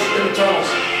doors in the tunnels.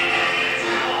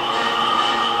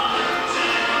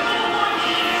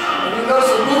 Notice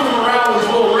they move them around with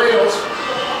these little rails.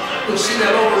 You'll see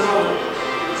that over and over.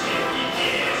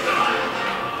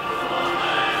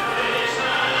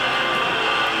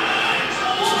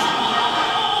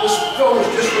 This film was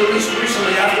just released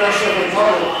recently after our show went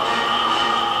public.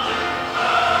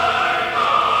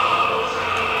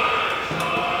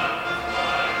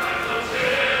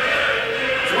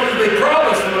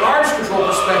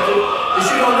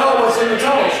 don't know what's in the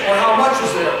tunnels or how much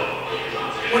is there.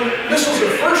 When missiles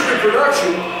are first in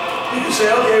production, you can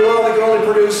say, okay, well, they can only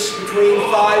produce between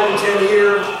 5 and 10 a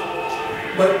year.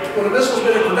 But when a missile's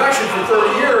been in production for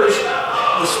 30 years,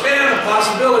 the span of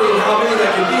possibility of how many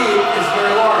that can be is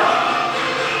very large.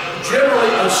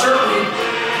 Generally, uncertainty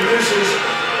produces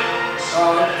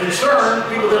concern.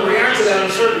 People that react to that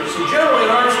uncertainty. So generally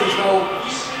in arms control,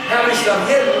 having stuff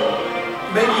hidden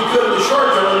may be good in the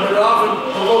short term, but it often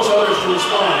provokes others to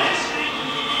respond.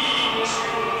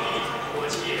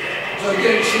 So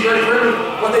again, you see very clearly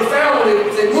what they found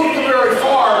when they moved them very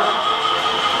far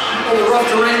on the rough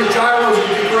terrain, the gyros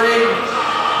would degrade.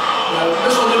 The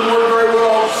missile didn't work very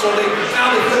well, so they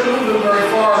found they couldn't move them very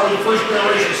far with the first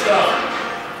generation stuff.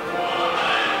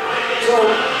 So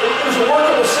it was a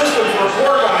workable system for a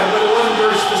poor guy, but it wasn't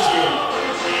very sophisticated.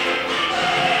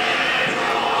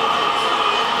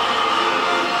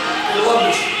 I love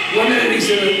this. 1 minute he's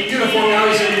in a uniform, now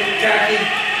he's in khaki.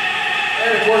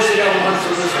 And of course they got him lunch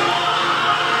for this one.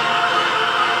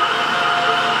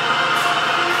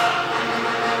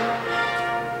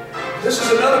 This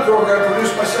is another program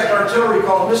produced by 2nd Artillery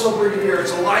called Missile Brigadier.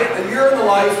 It's a year in the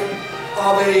life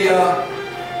of a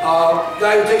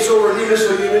guy who takes over a new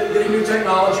missile unit, getting new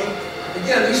technology.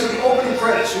 Again, these are the opening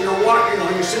credits. So you're walking,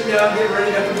 you're sitting down, getting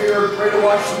ready, got the beer, ready to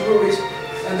watch some movies.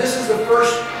 And this is the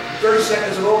first 30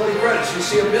 seconds of opening credits. You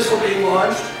see a missile being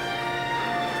launched.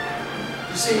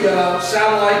 You see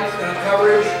satellite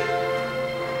coverage.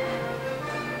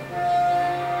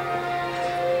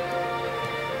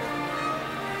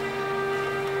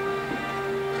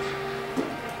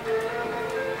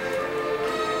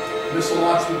 Missile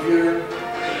launch computer.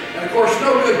 And of course,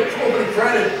 no good opening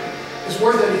credit is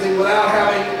worth anything without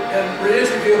having a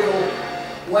re-entry vehicle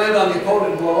land on the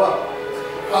opponent and blow up.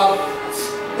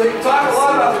 They talk a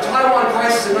lot about the Taiwan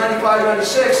crisis in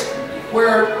 95-96,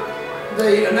 where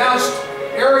they announced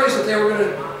areas that they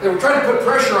were trying to put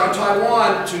pressure on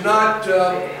Taiwan to not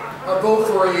vote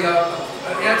for an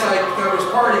anti-communist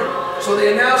party. So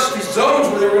they announced these zones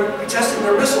where they were going to be testing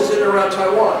their missiles in and around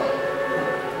Taiwan.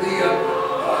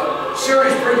 The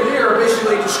series Brigadier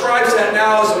basically describes that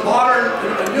now as a modern,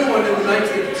 a new one in the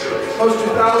post-2000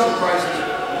 crisis,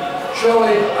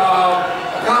 showing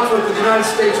a conflict with the United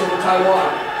States over Taiwan.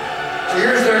 So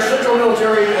here's their Central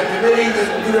Military Committee that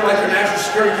will be there like their National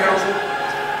Security Council,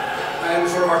 and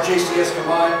sort of our JCS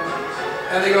combined.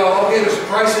 And they go, okay, there's a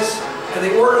crisis, and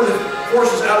they order the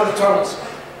forces out of the tunnels.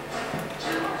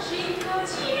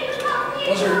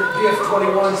 Those are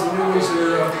DF-21s, the new ones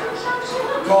that are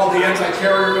called the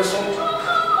anti-carrier missile.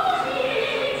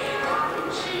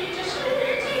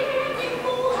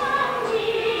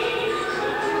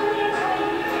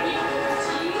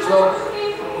 So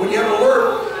when you have an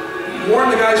alert, you warn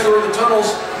the guys who are in the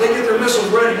tunnels, they get their missiles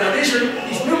ready. Now these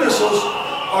new missiles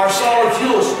are solid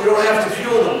fuel, so you don't have to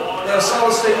fuel them. They have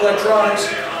solid state electronics.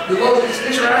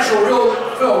 These are actual real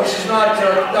film. This is not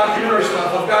documentary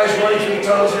stuff of guys running through the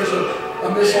tunnels. Here's a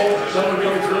missile, someone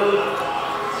coming through.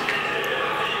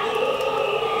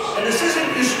 And this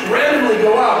isn't just randomly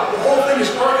go out. The whole thing is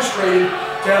orchestrated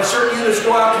to have certain units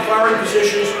go out to firing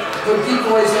positions, put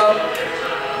decoys up,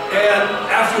 and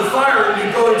after you fire,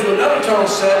 you go into another tunnel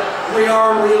set,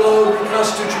 rearm, reload,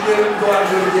 reconstitute your unit, and go out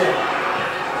and do it again.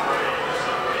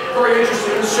 Very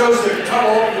interesting. This shows the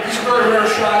tunnel. These are very rare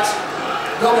shots.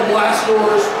 Double blast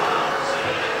doors.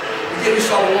 Again, you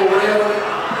saw the little rail in it.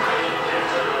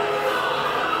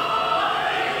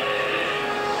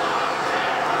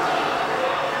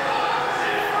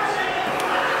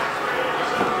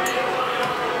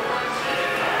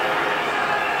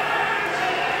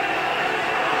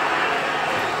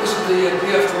 This is the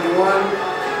DF-21.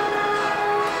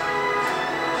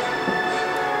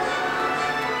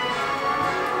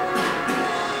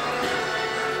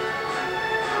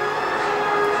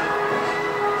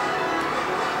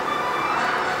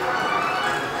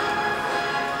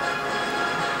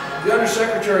 The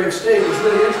Undersecretary of State was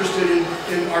really interested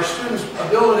in our students'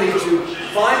 ability to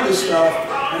find this stuff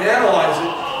and analyze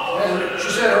it. And she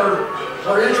said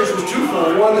her interest was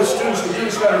twofold. One, that students would do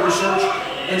this kind of research,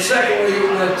 and secondly,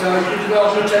 that you could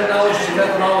develop new technologies and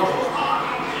methodologies.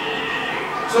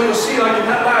 So you'll see, like in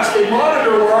that last, they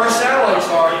monitor where our satellites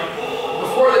are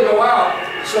before they go out.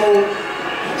 So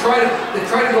they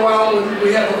try to go out when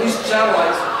we have the least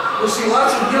satellites. You'll see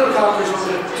lots of helicopters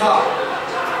over the top.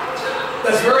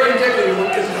 That's very indicative.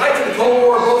 Because the height of the Cold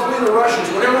War, both we and the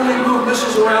Russians, whenever we move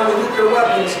missiles around with nuclear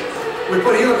weapons, we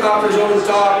put helicopters over the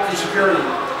top for security.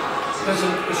 That's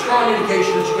a strong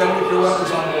indication that you've got nuclear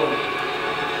weapons on board.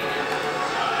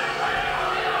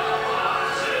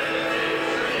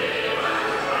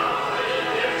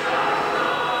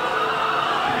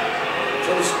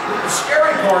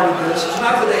 this is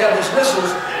not that they have these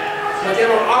missiles, but they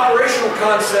have an operational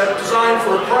concept designed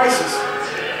for a crisis.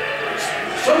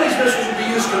 Some of these missiles would be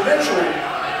used conventionally.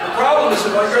 The problem is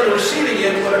that when you're the receiving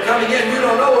end, when they're coming in, you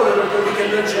don't know whether they're going to be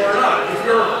conventional or not. If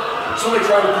you're somebody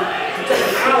trying to protect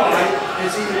an ally,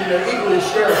 it's even equally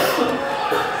scary.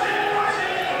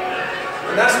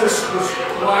 And that's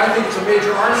why I think it's a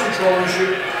major arms control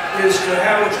issue, is to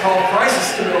have what's called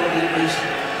crisis stability at least,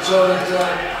 so that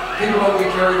people don't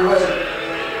get carried away.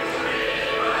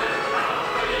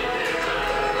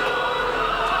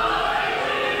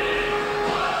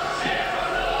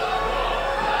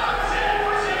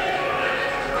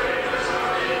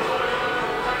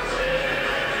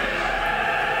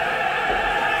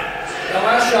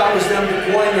 Shot was them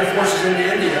deploying their forces into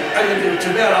India, into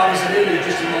Tibet, obviously in India,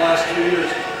 just in the last 2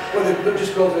 years, where they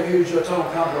just built a huge tunnel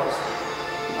complex.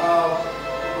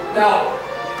 Now,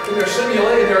 in their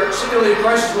simulated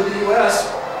crisis with the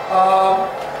U.S.,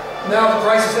 now the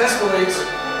crisis escalates,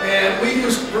 and we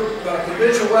use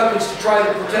conventional weapons to try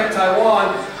to protect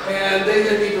Taiwan, and they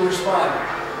then need to respond.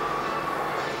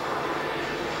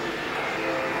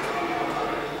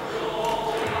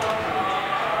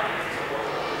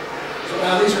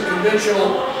 Now these are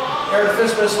conventional air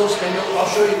defense missiles, and I'll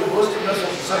show you the ballistic missiles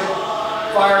in a second,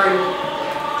 firing.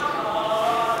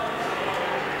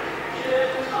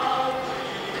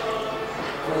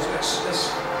 Those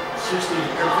S-60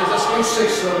 air defense, that's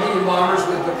H-6 medium bombers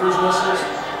with the cruise missiles.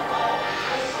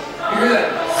 You hear that?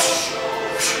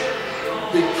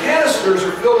 The canisters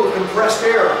are filled with compressed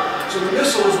air, so the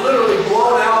missile is literally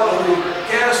blown out of the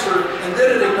canister, and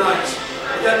then it ignites.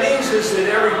 What that means is that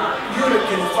every unit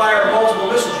can fire multiple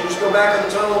missiles. You just go back in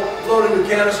the tunnel, load a new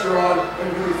canister on, and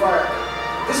you fire.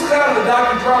 This is out of the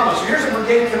docudrama. So here's a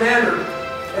brigade commander,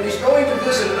 and he's going to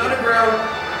visit an underground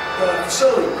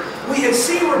facility. We had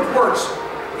seen reports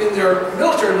in their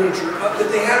military literature that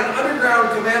they had an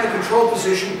underground command and control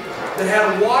position that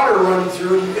had water running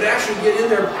through it. You could actually get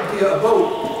in there via a boat.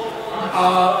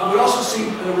 We also see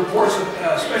reports of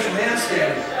special hands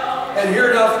standing. And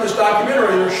here enough in this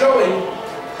documentary, they're showing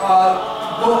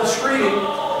both the screening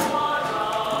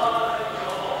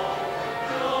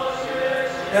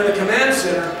and the command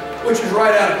center, which is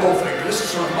right out of Goldfinger. This is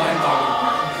sort of mind-boggling.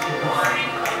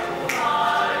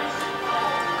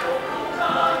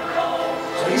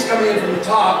 So he's coming in from the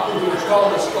top, which is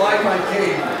called the stalagmite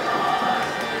cave.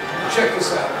 Check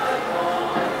this out.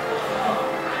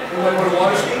 Anybody want to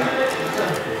water ski?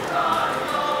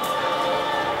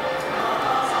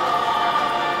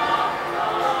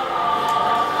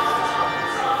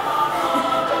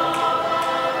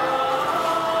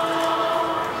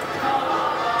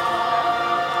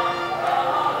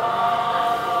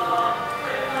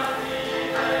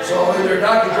 So in their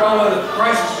docudrama, the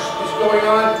crisis is going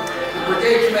on. The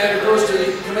brigade commander goes to the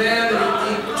command, and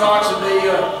he talks, and they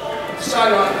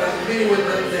decide on a meeting with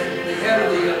the head of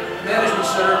the management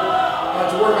center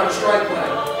to work on a strike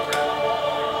plan.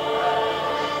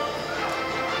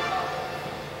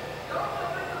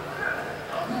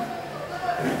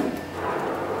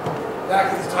 Back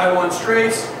at the Taiwan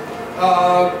Straits,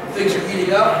 things are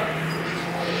heating up.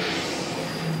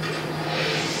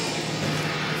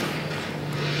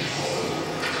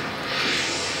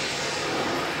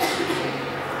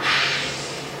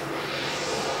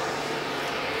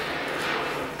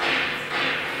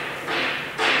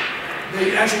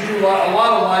 They actually do a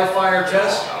lot of live fire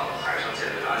tests.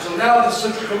 So now the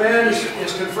Central Command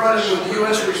is confronted with the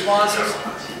U.S. responses,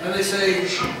 and they say,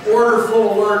 order,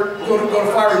 full alert, go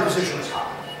to firing positions.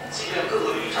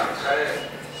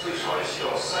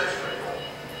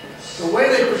 The way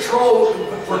they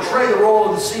portray the role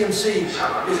of the CMC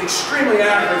is extremely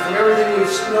accurate from everything we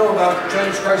know about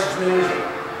Chinese crisis management.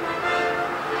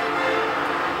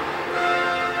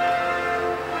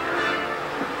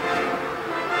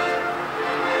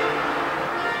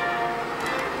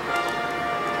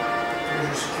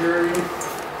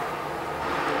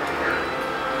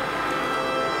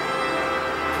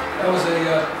 That was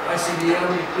a ICBM.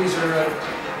 These are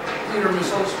theater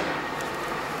missiles.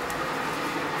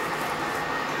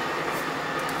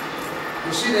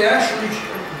 You see, they actually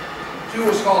do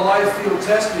what's called live field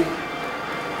testing.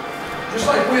 Just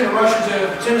like we, the Russians have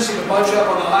a tendency to bunch up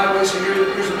on the highway, so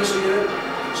here's a missile unit.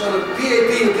 So the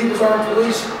PAP, the People's Armed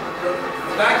Police,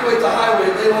 evacuate the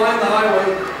highway, they line the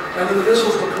highway, and then the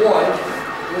missiles deploy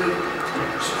with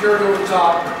security over the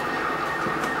top.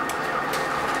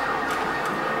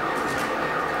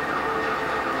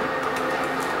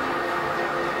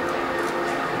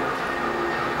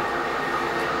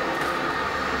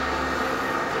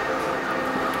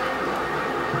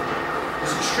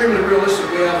 It's extremely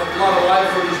realistic. We have a lot of live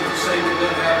footage of the same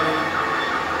event happening.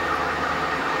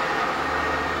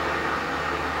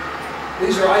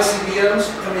 These are ICBMs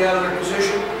coming out of their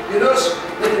position. You notice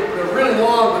they're really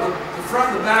long, but the front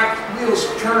and the back wheels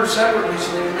turn separately,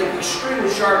 so they can make extremely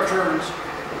sharp turns.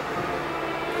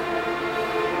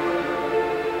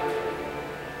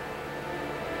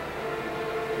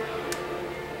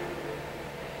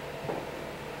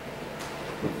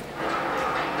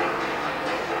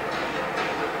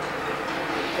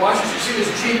 Watch as you see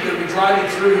this Jeep that will be driving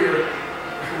through here.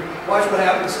 Watch what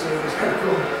happens to it. It's kind of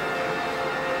cool.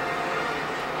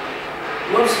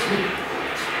 Whoops.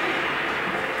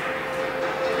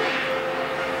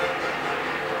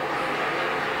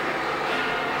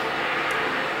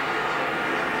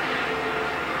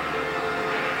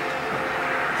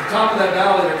 At the top of that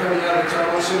valley, they're coming out of the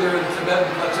tunnel. See, they're in the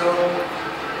Tibetan Plateau.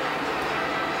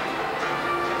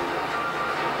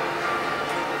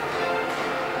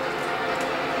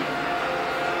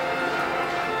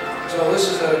 So this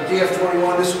is a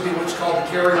DF-21. This would be what's called the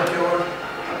carrier killer.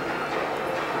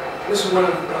 This is one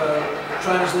of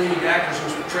China's leading actors who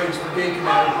was trained as brigade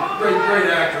commander. Great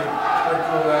actor. Very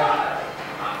cool guy.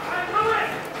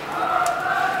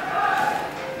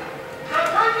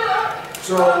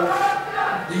 So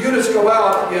the units go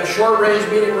out. You have short range,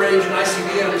 medium range, and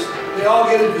ICBMs. They all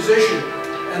get in position,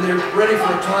 and they're ready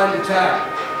for a timed attack.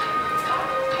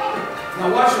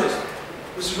 Now watch this.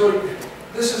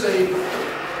 This is a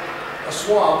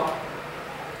swamp.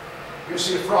 You're going to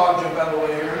see a frog jump out of the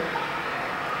way here.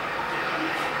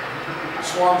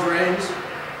 Swamp drains.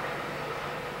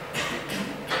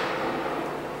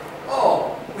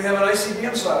 Oh, we have an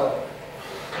ICBM silo.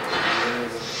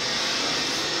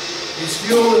 He's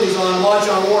fueled and he's on launch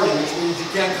on warning, which means you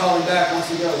can't call him back once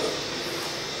he goes.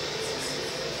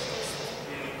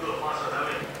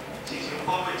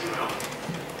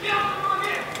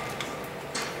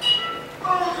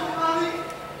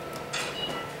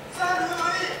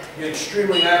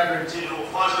 Extremely accurate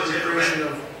integration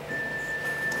of.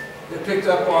 They picked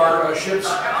up our ships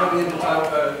coming into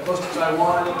close to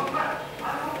Taiwan.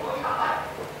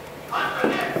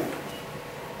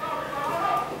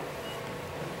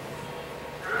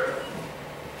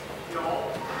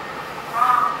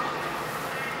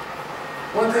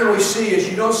 One thing we see is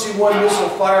you don't see one missile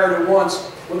fired at once.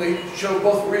 When they show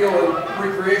both real and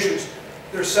recreations,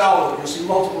 they're salvoed. You'll see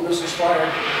multiple missiles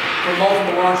fired from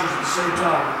multiple launchers at the same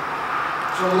time.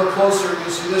 So we'll look closer, you'll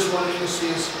see this one, you'll see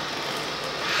is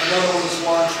another one that's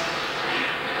launched.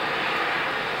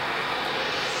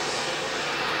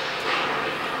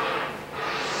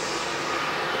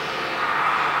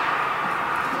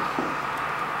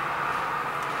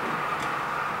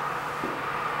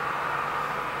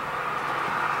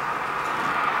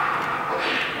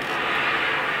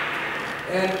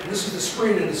 And this is the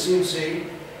screen in the CMC.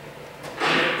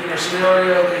 In our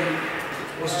scenario,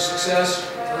 it was a success.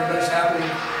 Everybody's happy.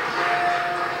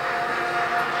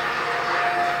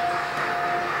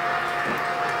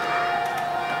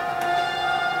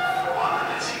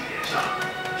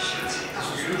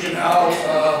 This is now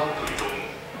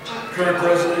current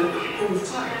president,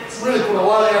 who's really put a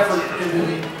lot of effort into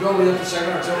the building of the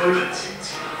Second Artillery.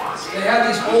 They had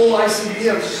these old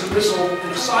ICBMs as a missile in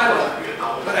a silo,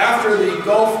 but after the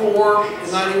Gulf War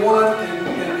in '91 and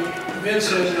the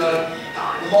events in the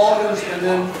Balkans and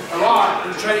then Iraq,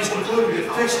 the Chinese concluded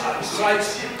that fixed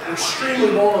sites were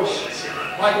extremely vulnerable.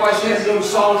 Likewise, they had to go to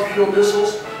solid fuel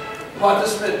missiles, but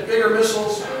this meant bigger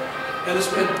missiles, and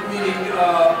this meant meaning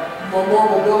more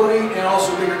mobility and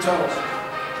also bigger tunnels.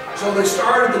 So they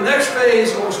started the next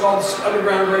phase of what was called the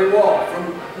Underground Great Wall,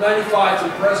 from '95 to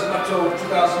the present up till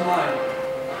 2009.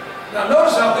 Now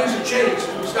notice how things have changed.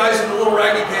 Those guys in the little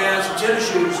raggy pants and tennis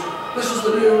shoes, this is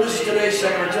today's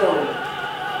Second Artillery.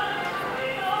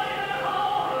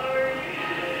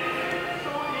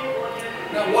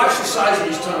 Now watch the size of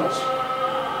these tunnels.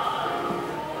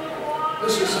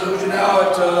 This is now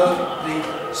at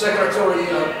the Second Artillery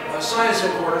Science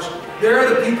Headquarters. They're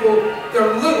the people,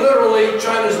 they're literally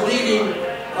China's leading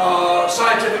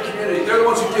scientific community. They're the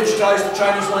ones who digitized the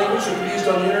Chinese language that can be used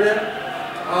on the internet.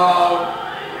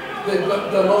 They've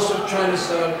done most of China's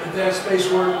advanced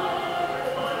space work.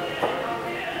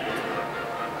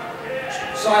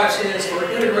 SIOP stands for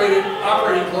Integrated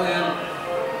Operating Plan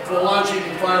for launching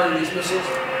and firing these missiles.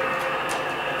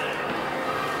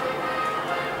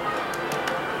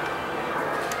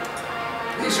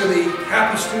 These are the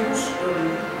happy students of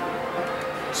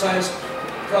the Science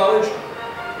College.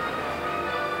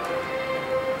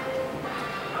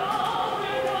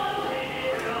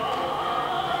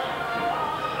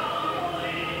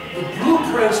 The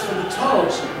blueprints for the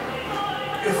tunnels,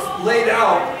 if laid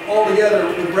out all together,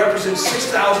 would represent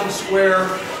 6,000 square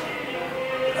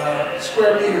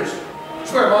meters.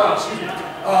 square mile, excuse me.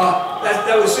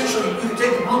 That was essentially, you could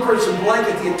take the blueprints and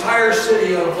blanket the entire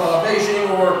city of Beijing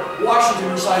or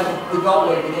Washington inside the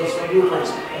Beltway with those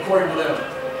blueprints, according to them.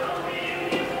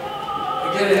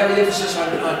 Again, a heavy emphasis on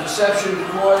deception,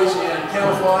 decoys, and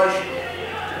camouflage.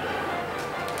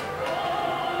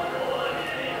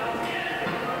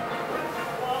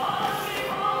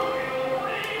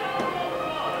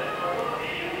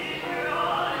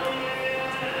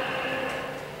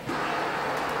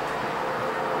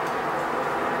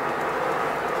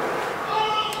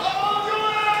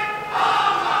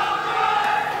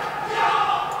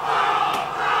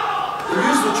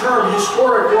 Term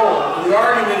historic role. The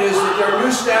argument is that their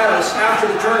new status after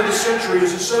the turn of the century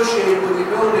is associated with the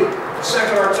ability of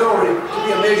second artillery to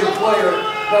be a major player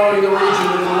not only in the region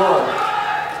but in the world.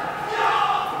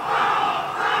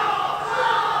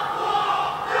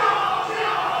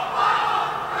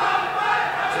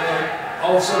 So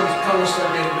all of a sudden the tunnels start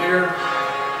getting bigger.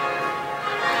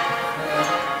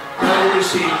 Now you're going to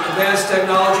see advanced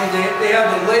technology. They have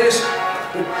the latest.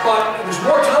 But there's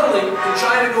more tunneling in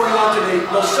China going on today,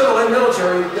 both civil and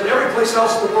military, than every place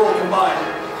else in the world combined.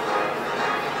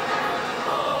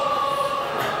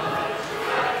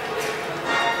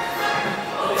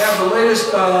 They have the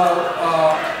latest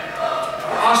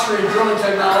Austrian drilling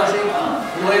technology,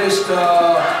 the latest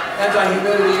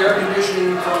anti-humidity air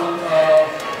conditioning from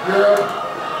Europe.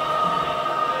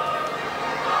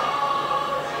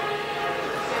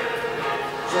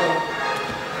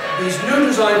 These new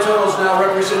design tunnels now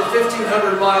represent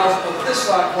 1,500 miles of this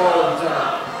side quality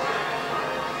tunnel.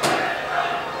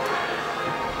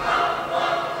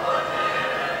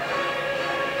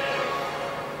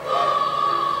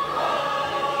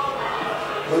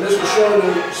 When this was shown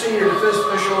to senior defense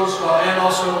officials and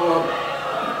also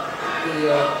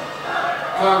the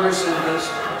Congress and the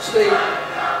state,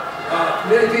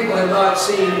 many people had not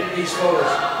seen these photos.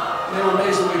 They were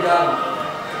amazed that we got them.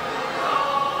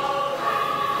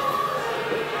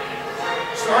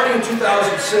 Starting in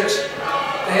 2006,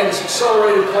 they had this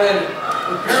accelerated plan.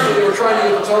 Apparently, they were trying to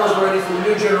get the tunnels ready for the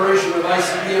new generation of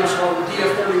ICBMs called the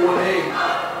DF-31A.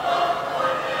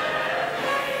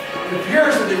 It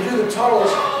appears that they do the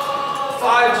tunnels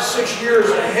 5 to 6 years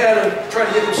ahead of trying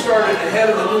to get them started ahead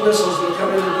of the new missiles that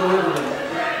come in and go into them.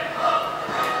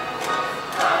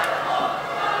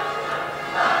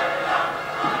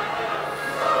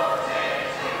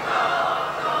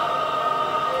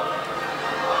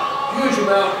 Huge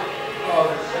amount of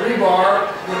rebar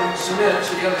and cement, so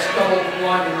you have this double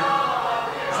lining,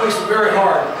 which makes it very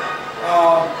hard.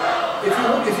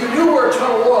 If you knew where a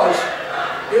tunnel was,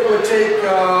 it would take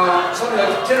something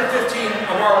like 10 or 15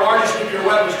 of our largest nuclear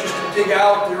weapons just to dig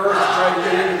out the earth to try to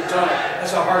get into the tunnel.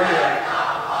 That's how hard it is.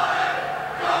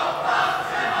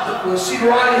 The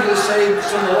Cedroni is saying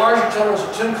some of the larger tunnels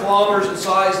are 10 kilometers in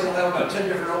size, and they'll have about 10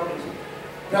 different openings.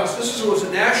 Now, so this was a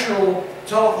national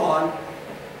telethon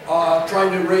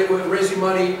trying to raise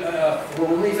money for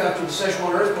relief after the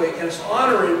Sichuan earthquake, and it's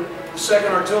honoring the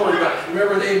 2nd Artillery guys.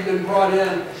 Remember, they've been brought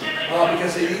in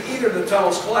because either the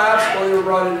tunnels collapsed or they were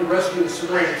brought in to rescue the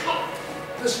civilians.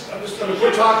 I'm just going to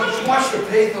quit talking. Just watch the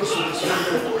pathos of this.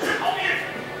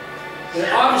 They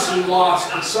obviously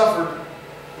lost and suffered.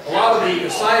 A lot of the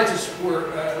scientists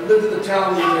lived in the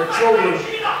town with their children,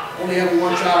 only having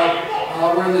one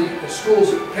child, were in the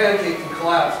schools that pancaked and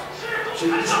collapsed. So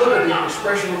you just look at the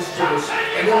expressions to this,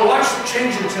 and then watch the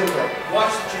change in tempo.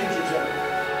 Watch the change in tempo.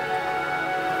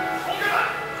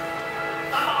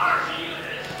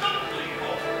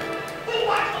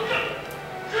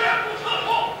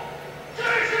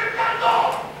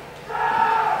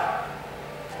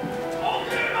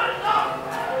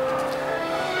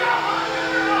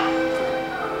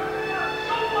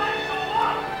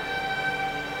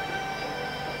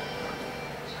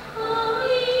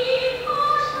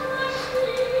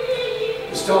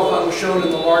 This telethon was shown in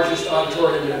the largest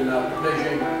auditorium in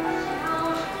Beijing,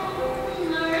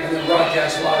 and then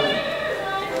broadcast live.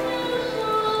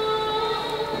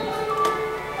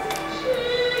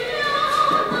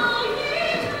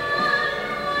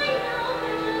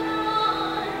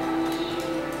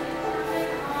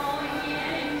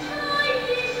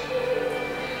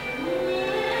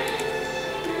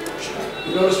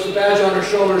 You notice the badge on her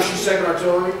shoulder, she's 2nd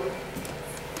Artillery.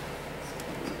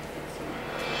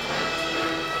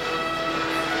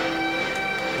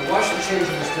 Watch the change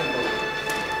in this tempo.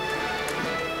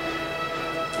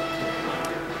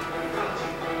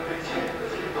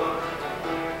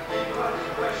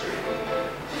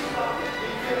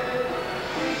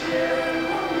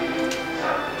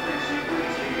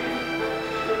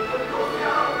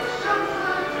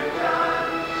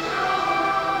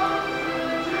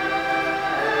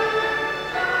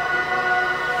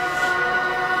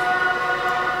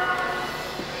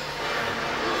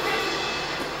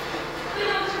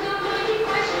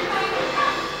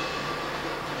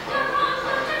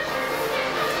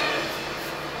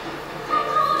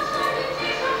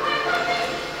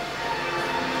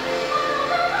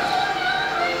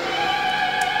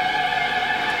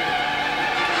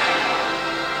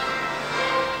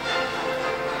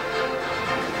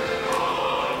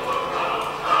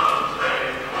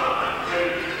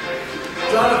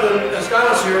 Jonathan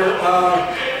Escanos here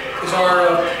is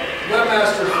our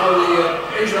webmaster for the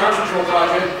Asian Arms Control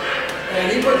Project, and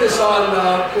he put this on,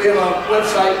 we have a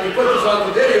website, he put this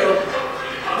on the video.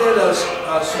 Then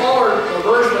a smaller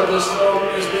version of this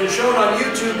has been shown on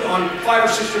YouTube on 5 or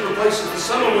 6 different places,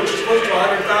 some of which is close to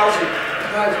 100,000.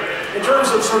 In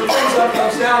terms of sort of thumbs up,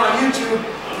 thumbs down on YouTube,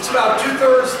 it's about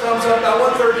 2/3 thumbs up,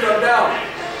 about 1/3 thumbs down.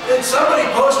 Then somebody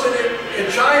posted it in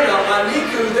China on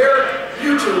Niku, their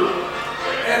YouTube,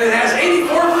 and it has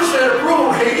 84%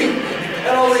 approval rating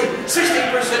and only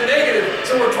 16% negative.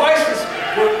 So we're twice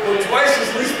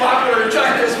as least popular in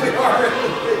China as we are in the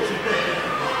States.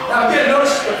 Now again,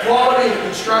 notice the quality of the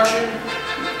construction.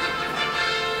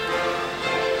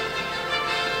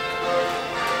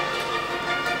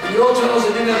 The old tunnels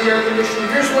that didn't have the air conditioning.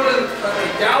 Here's one of a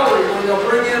gallery where they'll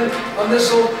bring in a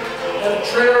missile and a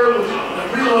trailer with a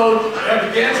reload, have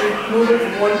the gantry move it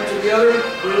from one to the other,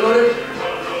 reload it.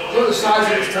 Look at the size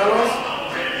of these tunnels.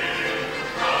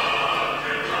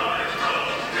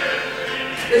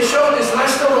 They showed this, and I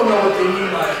still don't know what they mean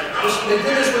by it. They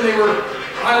did this when they were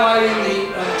highlighting the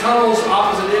tunnels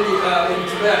opposite India in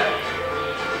Tibet.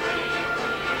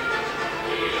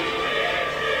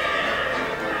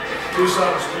 Here's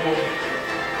something cool.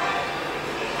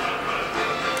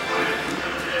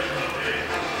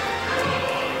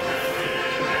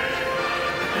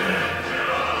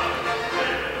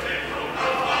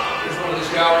 Here's one of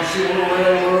these galleries, see the little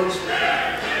railroads.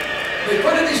 They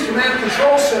put in these command and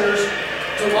control centers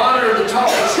to monitor the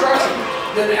tunnel construction.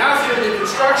 Then after the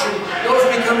construction, those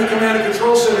become the command and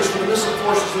control centers for the missile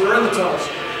forces that are in the tunnels.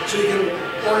 So you can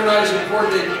organize and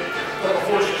coordinate the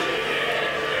forces.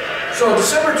 So in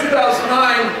December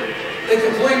 2009, they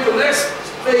complete the next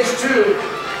phase 3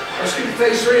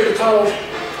 of the tunnels.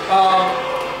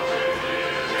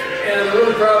 And they're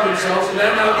really proud of themselves. And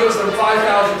that now gives them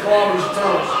 5,000 kilometers of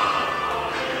tunnels.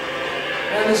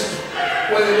 And this is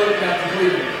the way they look at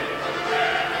completed.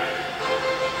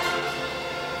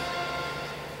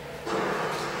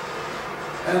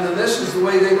 And then this is the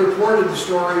way they reported the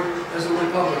story as it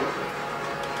went public.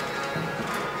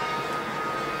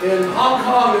 In Hong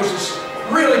Kong, there's this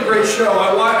really great show.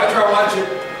 I try to watch it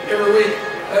every week,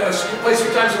 plays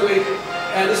 3 times a week.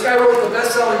 And this guy wrote the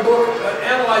best-selling book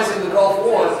analyzing the Gulf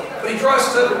War. But he draws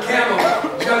his up in camo.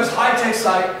 He's got his high-tech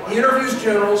site. He interviews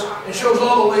generals and shows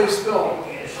all the latest film.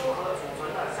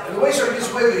 And the way he sort of gets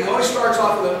away with it, he always starts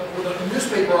off with a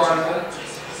newspaper article.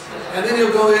 And then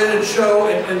he'll go in and show,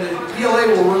 and the PLA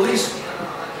will release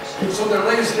some of their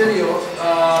latest video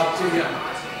to him.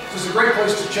 So it's a great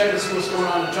place to check and see what's going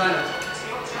on in China.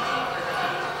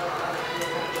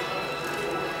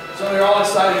 So they're all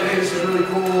excited, hey, this is really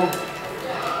cool.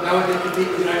 Now we can compete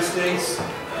with the United States.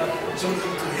 Some of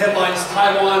the headlines,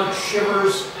 Taiwan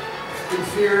shivers in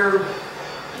fear.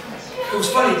 It was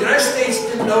funny, the United States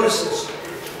didn't notice this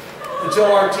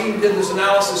until our team did this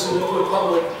analysis and put it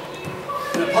public.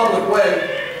 In a public way,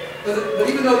 but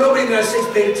even though nobody in the United States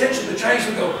paid attention, the Chinese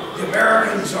would go, the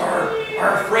Americans are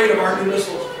afraid of our new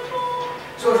missiles.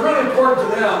 So it's really important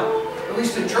to them, at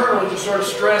least internally, to sort of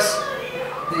stress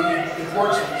the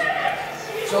importance of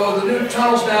this. So the new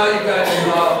tunnels now, you've got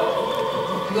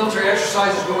military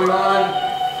exercises going on.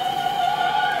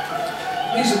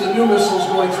 These are the new missiles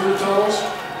going through the tunnels.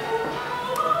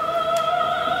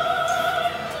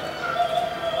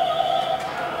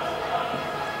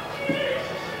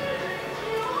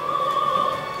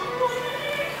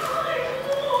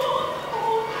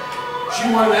 She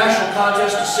won a national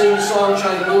contest to sing the song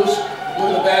Chinese Blues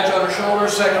with a badge on her shoulder,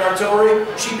 2nd Artillery.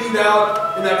 She beat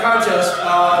out, in that contest,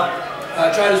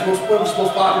 China's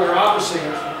most popular opera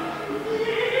singers.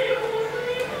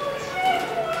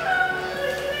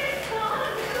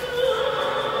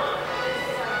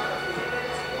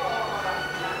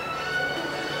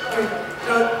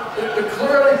 They're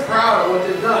clearly proud of what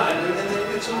they've done, and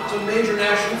it's a major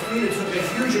national feat. It took a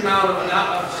huge amount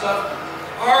of stuff.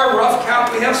 Our rough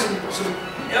count, we have some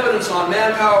evidence on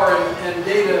manpower and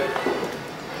data.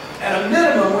 At a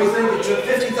minimum, we think it took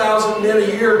 50,000 men a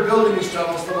year building these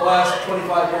tunnels for the last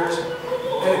 25 years.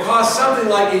 And it cost something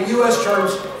like, in U.S.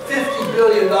 terms, $50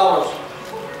 billion.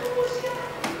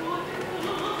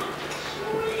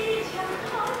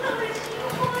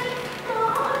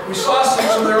 We saw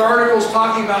some of their articles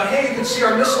talking about, hey, you can see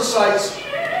our missile sites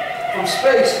from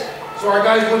space. So our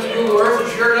guys went to Google Earth,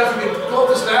 and sure enough, we could go up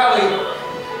this valley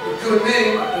with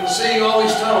Kunming and seeing all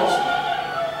these tunnels.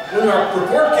 When our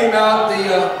report came out,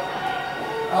 the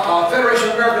Federation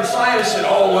of American Scientists said,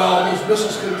 oh, well, these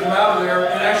missiles couldn't come out of there.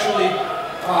 And actually,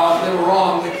 they were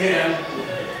wrong, they can.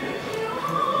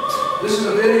 This is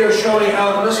a video showing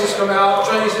how the missiles come out,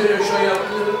 Chinese video showing how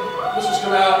the missiles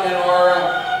come out in our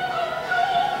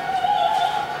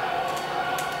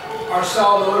our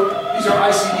salvo. These are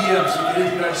ICBMs in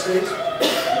the United States.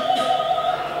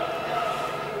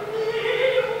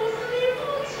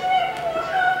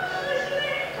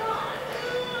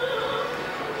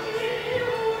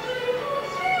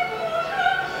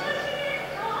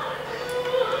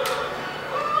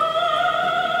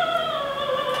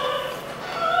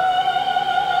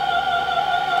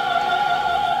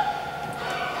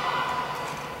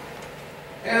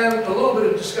 And a little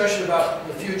bit of discussion about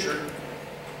the future.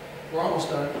 We're almost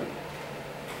done.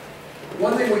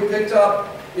 One thing we picked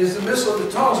up is the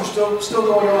tunnels are still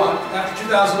going on after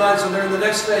 2009, so they're in the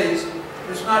next phase.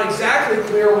 It's not exactly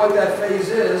clear what that phase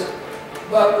is,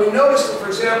 but we noticed that, for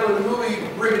example, in the movie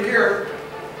Brigadier,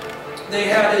 they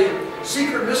had a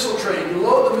secret missile train. You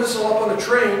load the missile up on a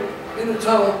train in the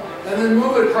tunnel, and then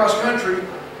move it across country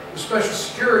with special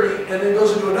security, and then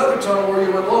goes into another tunnel where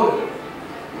you unload it.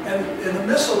 And the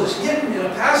missile is hidden in a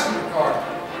passenger car.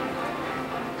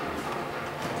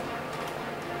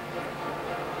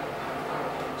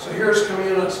 So here it's coming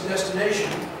in on its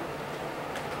destination.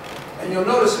 And you'll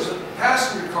notice there's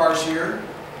passenger cars here,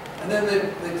 and then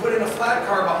they put in a flat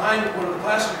car behind one of the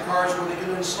passenger cars where they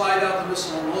can then slide out the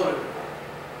missile and load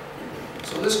it.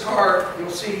 So this car, you'll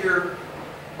see here,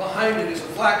 behind it is a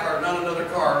flat car, not another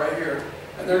car, right here.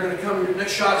 And they're going to come, your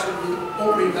next shot's going to be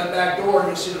opening that back door, and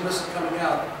you'll see the missile coming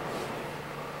out.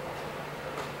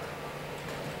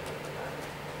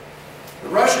 The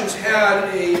Russians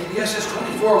had the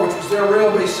SS-24, which was their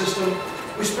rail-based system.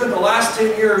 We spent the last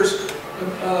 10 years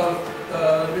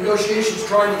negotiations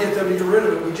trying to get them to get rid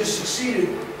of it. We just succeeded,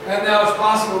 and now it's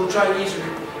possible the Chinese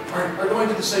are going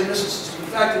to the same missile system. In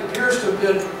fact, it appears to have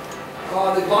been,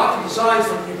 they bought the design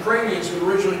from the Ukrainians who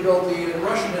originally built the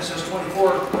Russian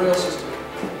SS-24 rail system.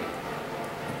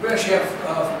 We actually have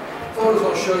photos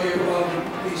I'll show you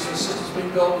of these systems being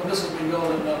built, the missiles being built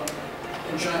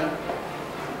in China.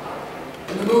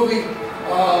 In the movie,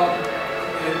 one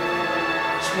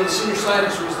of the senior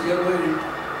scientists was the young lady.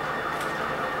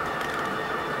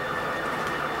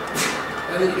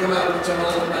 And then you come out of the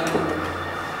tunnel and that.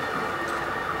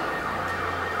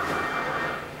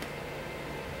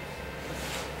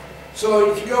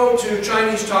 So if you go to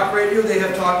Chinese talk radio, they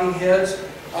have talking heads,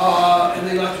 and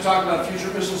they like to talk about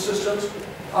future missile systems.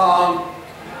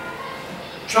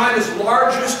 China's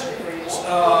largest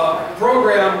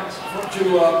program to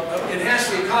enhance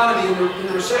the economy in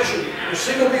the recession, their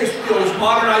single biggest deal is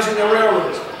modernizing their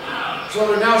railroads. So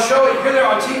they're now showing, here they're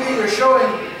on TV, they're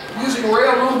showing using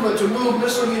rail movement to move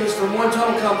missile units from one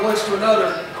tunnel complex to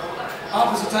another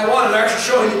opposite Taiwan, and they're actually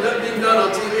showing it being done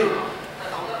on TV.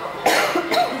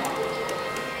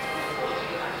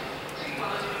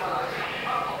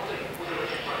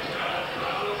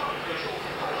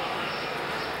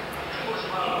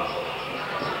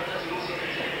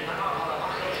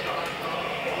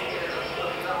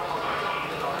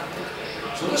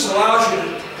 So this allows you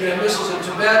to get missiles in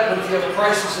Tibet, but if you have a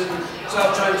crisis in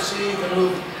South China Sea, you can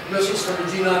move missiles from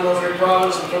the Jinan military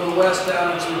province and from the west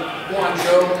down into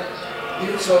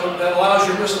Guangzhou. So that allows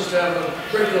your missiles to have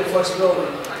a great deal of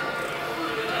flexibility.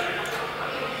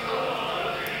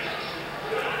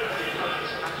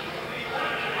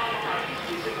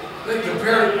 Then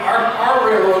compare our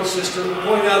railroad system and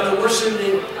point out that we're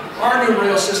sending our new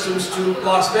rail systems to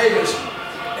Las Vegas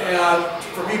and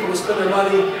for people to spend their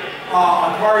money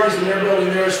on parties, and they're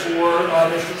building theirs for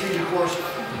their strategic courses.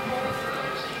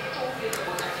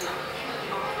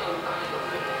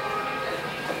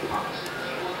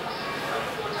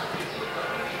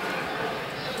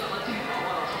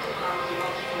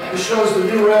 This shows the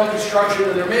new rail construction,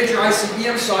 and their major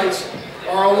ICBM sites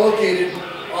are all located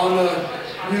on the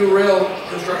new rail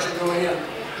construction going in.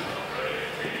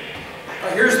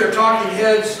 Here's their talking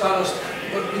heads on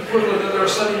the equivalent of their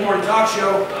Sunday morning talk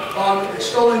show on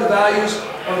extolling the values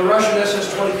of the Russian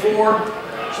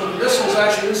SS-24. So the missile is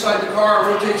actually inside the car,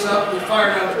 it rotates up, and you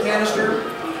fire it out of the canister.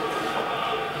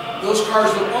 Those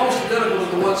cars look almost identical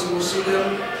to the ones that we'll see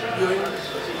them doing.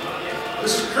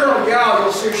 This is Colonel Gao.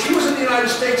 You'll see her. She was in the United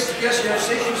States. Yes, the United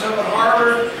States. She was up at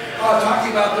Harvard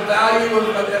talking about the value of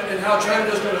and how China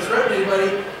doesn't want to threaten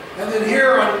anybody. And then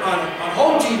here on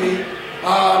home TV,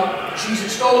 she's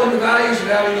extolling the values of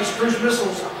having these cruise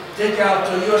missiles take out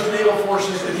U.S. naval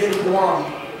forces that hit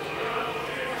Guam.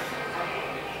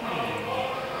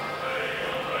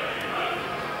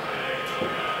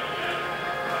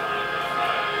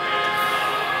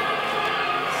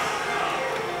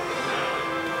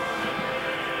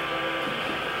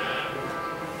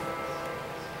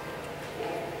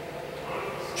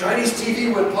 Chinese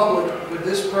TV went public with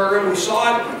this program. We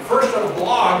saw it first on a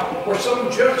blog where some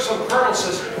colonel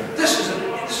says, this is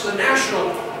a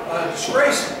national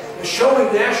disgrace.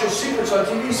 showing national secrets on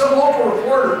TV. Some local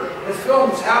reporter had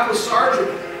filmed this hapless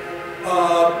sergeant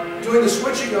doing the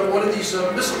switching of one of these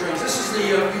missile trains. This is the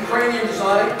Ukrainian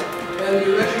design, and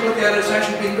you actually look at it, it's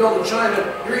actually being built in China.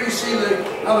 Here you see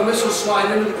how the missiles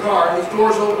slide into the car. These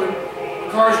doors open.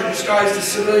 The cars are disguised as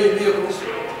civilian vehicles.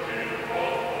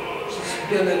 This is,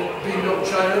 again, being built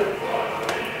in China.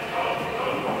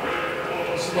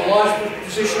 This is the launch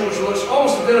position, which looks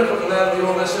almost identical to that of the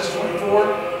old SS-24.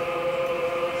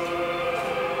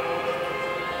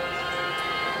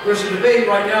 There's a debate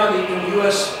right now in the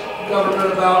U.S.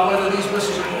 government about whether these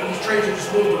missiles, these trains are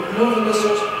just moved to move the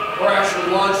missiles or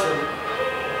actually launch them.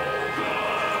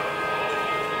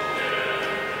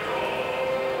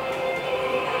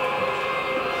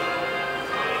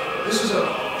 This is a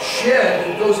shed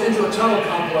that goes into a tunnel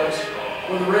complex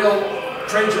where the rail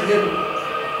trains are hidden.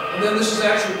 And then this is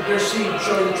actually their scene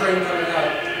showing the train coming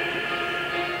out.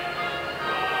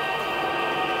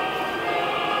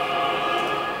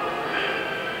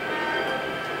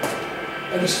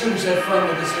 And the students had fun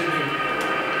with this evening.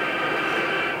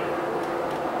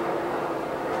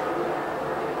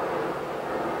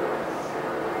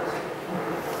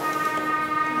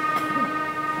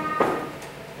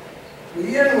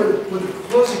 We end with the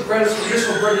closing credits for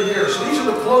Missile Brigadier. So these are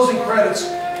the closing credits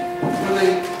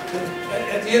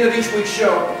at the end of each week's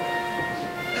show.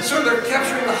 And sort of they're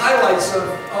capturing the highlights of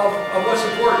what's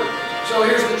important. So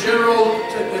here's the general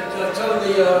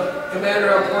telling the commander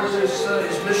how important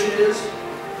his mission is.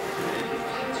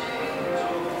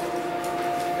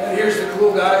 And here's the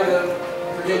cool guy, the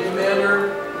brigade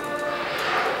commander.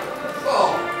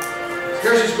 Oh,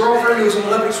 here's his girlfriend who was an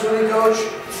Olympic swimming coach.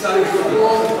 Got into the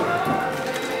pool.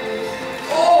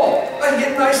 Oh, I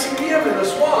hit an ICBM in the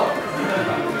swamp.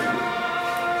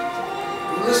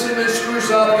 You listen to him,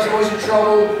 screws up, he's always in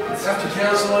trouble, have to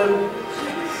cancel him.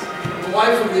 The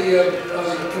wife of the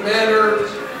commander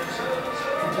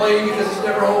complaining because he's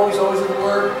never home, he's always at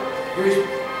work. He's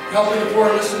helping the poor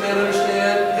enlisted man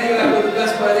understand, hanging out with the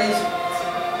best buddies,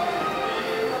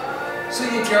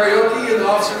 singing karaoke in the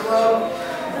officer club.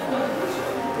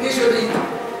 These are the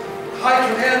high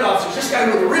command officers. This guy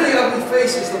with a really ugly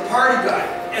face is the party guy,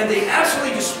 and they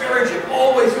absolutely disparage him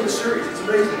all the way through the series. It's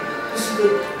amazing. This is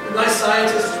the nice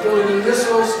scientist who's building new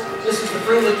missiles. This is the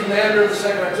friendly commander of the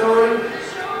 2nd Artillery.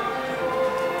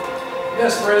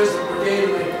 Best friends, the brigade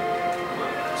and the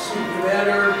student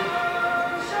commander.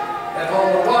 At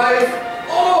home, the wife.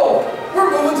 Oh,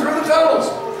 we're moving through the tunnels.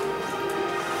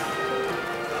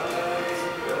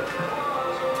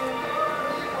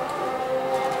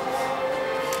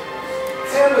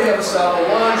 And we have a salvo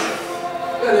launch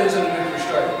that ends in a nuclear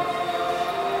strike.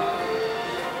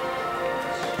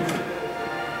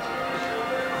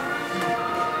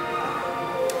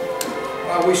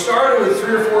 We started with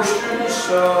 3 or 4 students,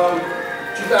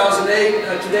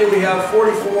 2008. Today we have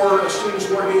 44 students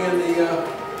working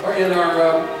in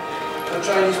our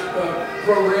Chinese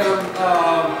program.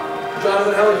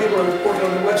 Jonathan, how many people are working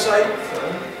on the website?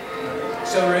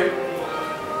 7 or 8.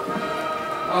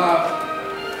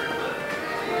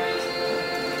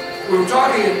 We were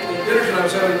talking at dinner tonight. I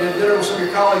was having dinner with some of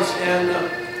your colleagues, and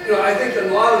I think that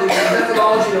a lot of the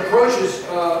methodology and approaches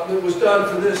that was done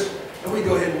for this. And we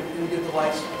go ahead and get the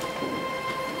lights.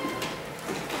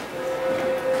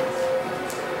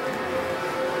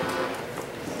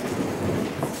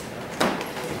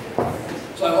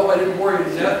 So I hope I didn't bore you to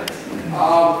death.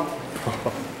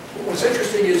 What's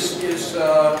interesting is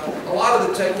a lot of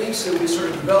the techniques that we sort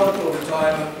of developed over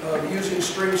time of using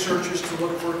string searches to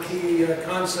look for key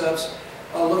concepts,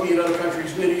 looking at other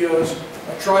countries' videos,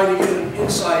 trying to get an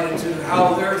insight into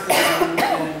how they're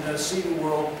thinking and see the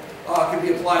world. Can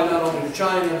be applied not only to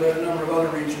China, but a number of other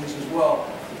regions as well,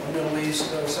 the Middle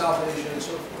East, South Asia, and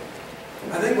so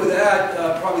forth. I think with that,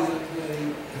 probably,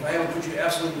 if I haven't put you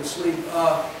absolutely to sleep,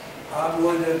 I'm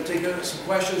willing to take some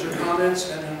questions or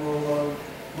comments, and then we'll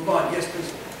move on. Yes,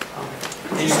 please.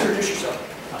 Just introduce yourself.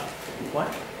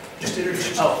 What? Just introduce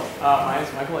yourself. My name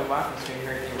is Michael Eggbach. I'm a student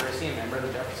here at the University and member of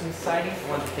the Jefferson Society. I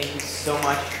want to thank you so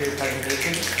much for your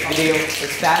presentation. The video was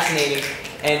fascinating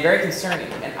and very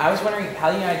concerning. And I was wondering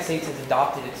how the United States has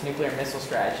adopted its nuclear missile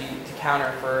strategy to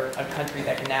counter for a country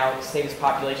that can now save its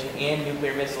population and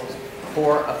nuclear missiles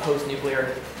for a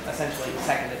post-nuclear, essentially,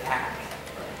 second attack.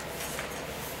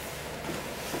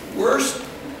 Worst,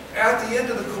 at the end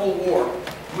of the Cold War,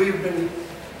 we've been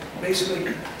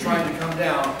basically trying to come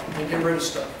down and get rid of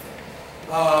stuff.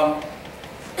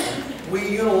 We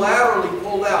unilaterally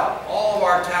pulled out all of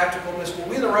our tactical missiles.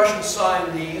 We and the Russians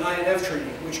signed the INF Treaty,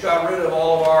 which got rid of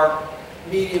all of our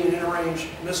medium and inter-range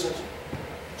missiles.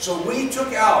 So we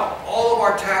took out all of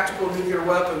our tactical nuclear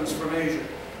weapons from Asia.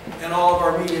 and all of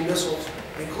our medium missiles,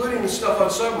 including the stuff on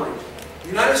submarines. The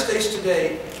United States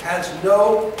today has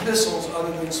no missiles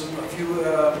other than a few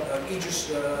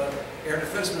Aegis air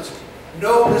defense missiles.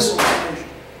 No missiles in Asia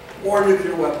or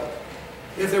nuclear weapons.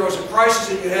 If there was a crisis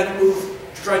and you had to move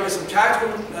to try and get some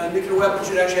tactical nuclear weapons,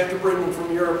 you'd actually have to bring them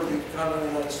from Europe or the continental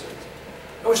United States.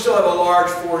 And we still have a large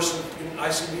force of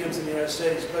ICBMs in the United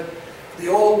States, but the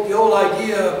old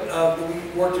idea that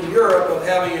we worked in Europe of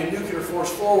having a nuclear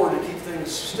force forward to keep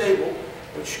things stable,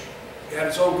 which had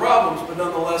its own problems, but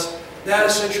nonetheless, that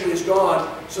essentially is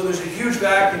gone. So there's a huge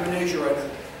vacuum in Asia right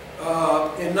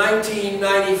now. In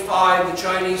 1995, the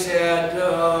Chinese had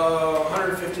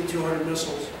 150, 200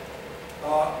 missiles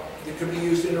that could be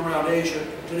used in and around Asia.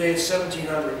 Today it's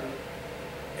 1,700,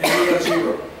 and we have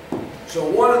 0. So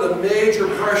one of the major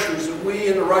pressures that we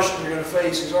and the Russians are going to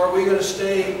face is, are we going to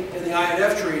stay in the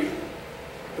INF Treaty,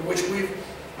 in which we've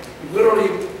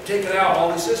literally taken out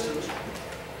all these systems?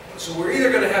 So we're either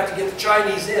going to have to get the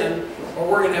Chinese in, or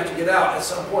we're going to have to get out at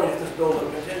some point if this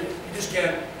buildup continues. You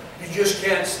just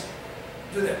can't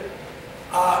do that.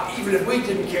 Even if we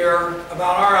didn't care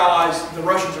about our allies, the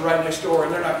Russians are right next door,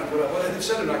 and they're not going to put up with it. They've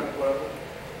said they're not going to put up with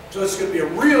it. So it's going to be a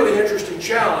really interesting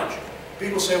challenge.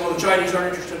 People say, well, the Chinese aren't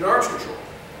interested in arms control.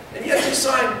 And yet they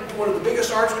signed one of the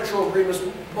biggest arms control agreements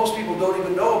most people don't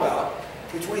even know about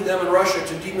between them and Russia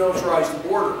to demilitarize the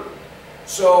border.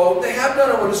 So they have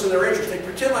done it when it's in their interest. They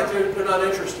pretend like they're not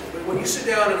interested. But when you sit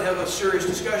down and have a serious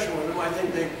discussion with them, I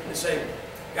think they say,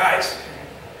 guys,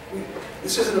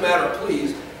 this isn't a matter of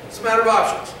please, it's a matter of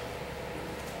options.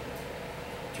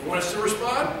 Do you want us to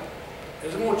respond?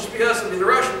 It won't just be us, it'll be the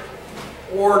Russians.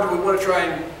 Or do we want to try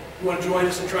and join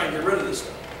us and try and get rid of this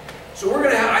stuff? So we're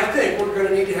going to have, I think, we're going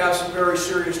to need to have some very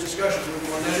serious discussions with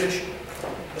them on that issue.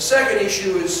 The second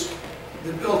issue is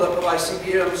the buildup of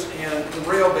ICBMs and the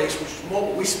rail base, which is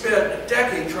mobile. We spent a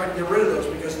decade trying to get rid of those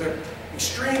because they're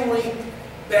extremely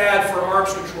bad for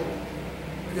arms control.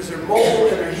 Because they're mobile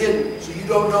and they're hidden, so you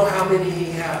don't know how many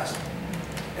he has.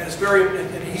 And it's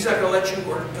and he's not going to let you,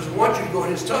 or doesn't want you to go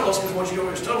in his tunnels, because once you go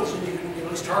in his tunnels, then you can at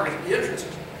least target the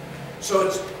entrances. So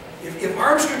it's, if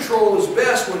arms control is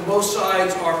best when both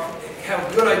sides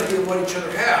have a good idea of what each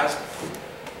other has,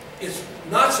 it's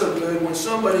not so good when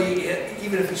somebody,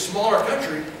 even if it's a smaller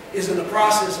country, is in the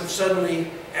process of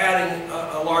suddenly adding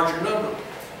a larger number.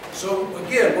 So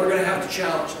again, we're going to have to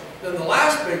challenge them. Then the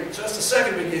last big, so that's the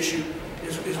second big issue,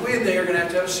 is we and they are going to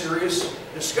have a serious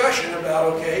discussion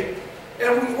about, okay,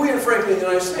 and we and frankly in the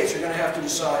United States are going to have to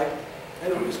decide,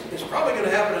 and it's probably going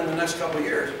to happen in the next couple of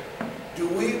years, do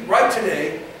we, right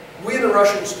today, we and the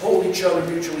Russians hold each other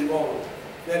mutually vulnerable.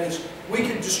 That is, we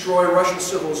can destroy Russian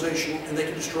civilization and they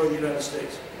can destroy the United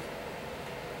States.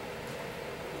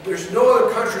 There's no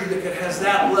other country that has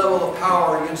that level of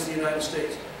power against the United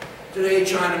States. Today,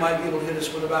 China might be able to hit us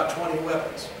with about 20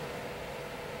 weapons.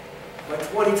 By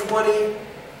 2020,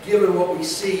 given what we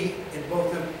see in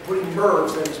both them putting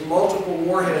MIRVs, that is multiple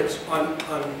warheads on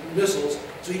missiles,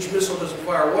 so each missile doesn't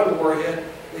fire one warhead,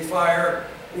 they fire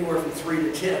anywhere from 3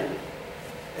 to 10,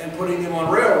 and putting them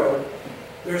on railroad,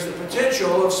 there's the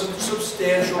potential of some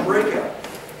substantial breakout.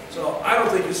 So I don't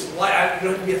think it's like, you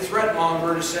don't have to be a threat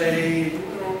monger to say, you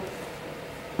know,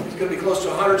 it's going to be close to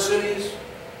 100 cities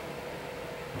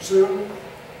soon.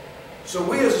 So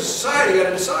we as a society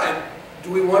got to decide,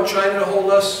 do we want China to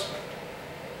hold us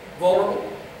vulnerable?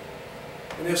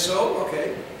 And if so,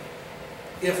 okay.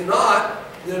 If not,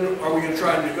 then are we going to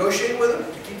try and negotiate with them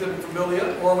to keep them from building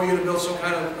up, or are we going to build some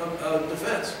kind of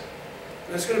defense?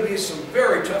 And it's going to be some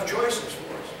very tough choices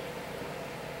for us.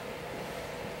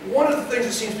 One of the things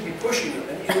that seems to be pushing them,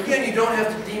 and again, you don't have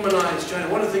to demonize China.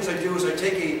 One of the things I do is I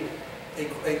take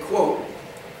a quote,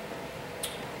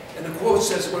 and the quote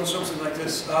says something like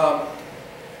this: our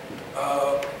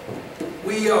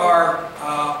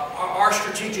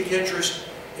strategic interest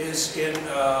is in,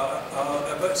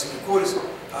 the quote is,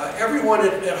 everyone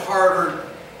at Harvard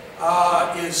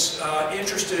is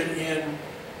interested in,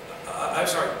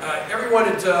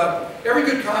 every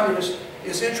good communist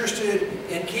is interested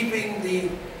in keeping the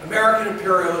American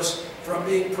imperialists from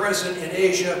being present in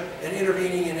Asia and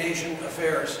intervening in Asian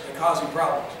affairs and causing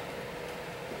problems.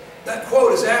 That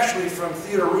quote is actually from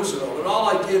Theodore Roosevelt, and all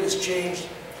I did is change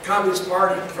Communist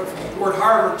Party from the word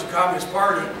Harvard to Communist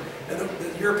Party, and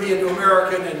the European to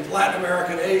American, and Latin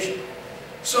American to Asian.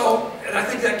 So, and I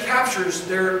think that captures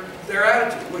their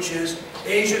attitude, which is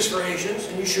Asia's for Asians,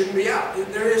 and you shouldn't be out.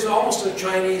 There is almost a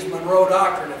Chinese Monroe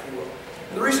doctrine, if you will.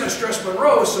 And the reason I stress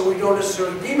Monroe is so we don't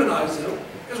necessarily demonize them,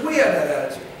 because we had that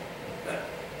attitude.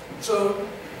 So,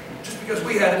 just because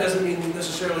we had it doesn't mean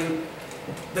necessarily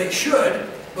they should,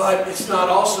 but it's not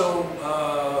also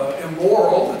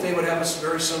immoral that they would have have a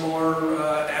very similar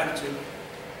attitude.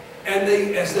 And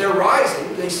as they're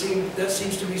rising, that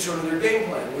seems to be sort of their game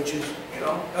plan, which is, you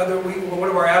know, one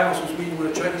of our admirals was meeting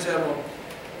with a Chinese admiral,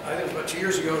 I think it was about 2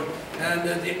 years ago,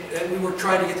 and we were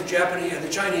trying to get the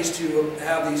Chinese to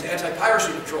have these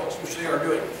anti-piracy patrols, which they are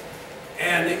doing.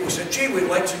 And we said, gee, we'd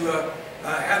like to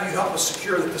have you help us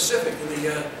secure the Pacific. And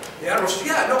the admiral said,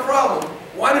 yeah, no problem.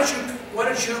 Why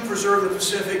don't you preserve the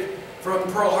Pacific from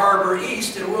Pearl Harbor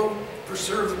east, and we'll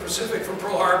preserve the Pacific from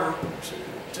Pearl Harbor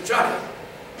to China.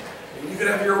 And you can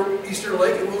have your eastern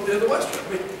lake, and we'll do the western. I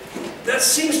mean, that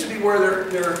seems to be where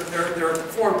their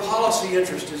foreign policy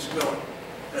interest is going.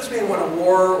 It doesn't mean they want a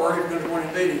war or even going to want to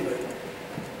invade anybody.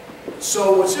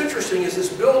 So what's interesting is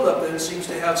this buildup then seems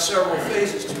to have several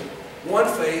phases to it. One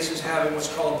phase is having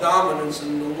what's called dominance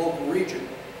in the local region.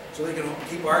 So they can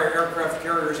keep our aircraft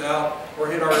carriers out or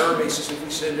hit our air bases if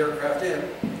we send aircraft in.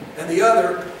 And the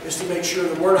other is to make sure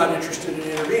that we're not interested in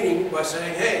intervening by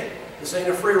saying, hey, this ain't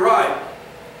a free ride.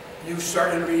 You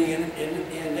start intervening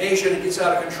in Asia and it gets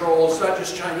out of control. It's not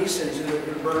just Chinese cities that are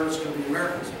going to burn, it's going to be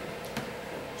Americans.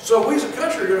 So we as a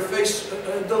country are going to face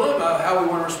a dilemma of how we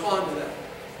want to respond to that.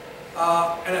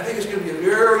 And I think it's going to be a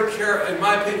very careful, in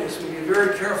my opinion, it's going to be a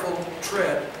very careful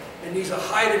tread. It needs a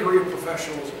high degree of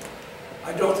professionalism.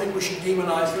 I don't think we should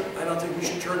demonize them. I don't think we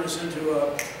should turn this into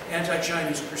an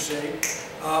anti-Chinese crusade.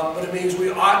 But it means we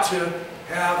ought to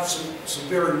have some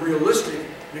very realistic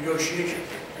negotiation.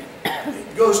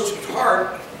 It goes to the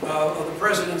heart of the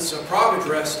President's Prague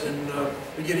address in the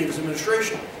beginning of his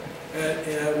administration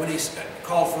when he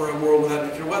called for a world without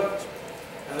nuclear weapons.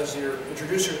 As your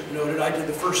introducer noted, I did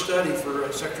the first study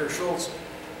for Secretary Shultz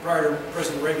prior to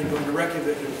President Reagan going to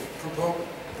Reykjavik and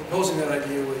proposing that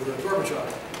idea with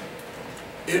Gorbachev.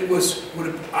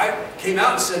 I came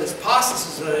out and said it's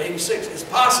possible, this is 86, it's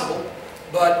possible,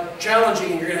 but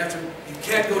challenging, and you're going to have to, you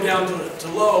can't go down to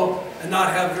low and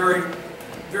not have very,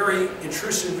 very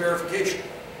intrusive verification.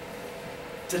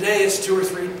 Today it's 2 or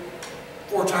 3,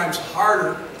 4 times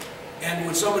harder, and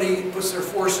when somebody puts their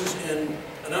forces in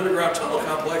an underground tunnel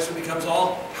complex, it becomes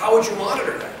all, how would you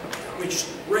monitor that? I mean, just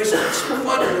raising some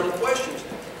fundamental questions.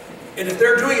 And if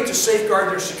they're doing it to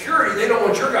safeguard their security, they don't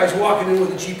want your guys walking in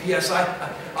with a GPS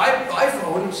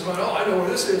iPhone and saying, oh, I know where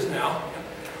this is now.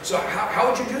 So how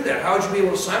would you do that? How would you be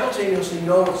able to simultaneously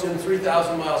know what's in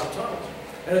 3,000 miles of tunnels?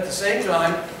 And at the same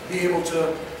time, be able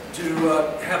to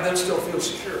have them still feel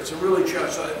secure? It's a really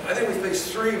challenge. So I think we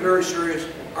face 3 very serious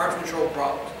arms control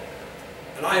problems.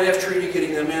 An INF treaty,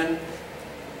 getting them in,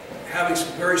 having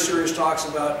some very serious talks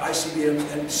about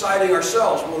ICBMs, and deciding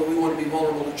ourselves whether we want to be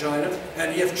vulnerable to China,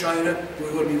 and if China, do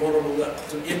we want to be vulnerable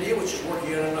to India, which is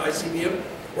working on an ICBM,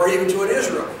 or even to an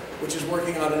Israel, which is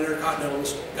working on an intercontinental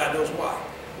missile. God knows why.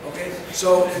 Okay?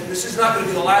 So this is not going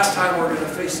to be the last time we're going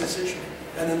to face this issue.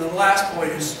 And then the last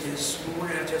point is we're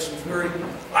going to have some very,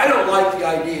 I don't like the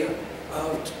idea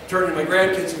of turning to my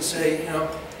grandkids and say, you know,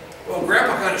 well,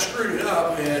 Grandpa kind of screwed it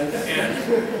up, and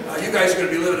you guys are going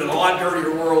to be living in a lot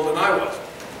dirtier world than I was.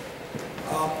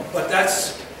 But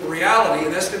that's the reality,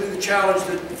 and that's going to be the challenge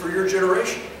for your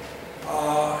generation.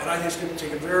 And I think it's going to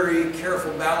take a very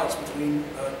careful balance between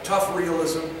tough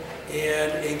realism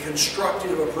and a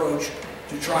constructive approach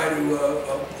to try to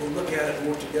look at it and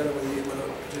work together with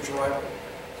a potential rival.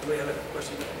 Somebody have a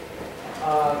question?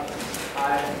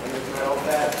 Hi, my name is Matt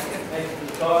Olfat. Thank you for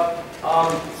the talk.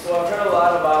 So I've heard a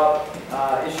lot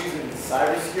about issues in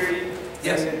cybersecurity.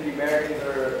 Yes. Saying that the Americans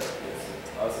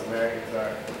us Americans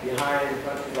are behind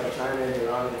countries like China and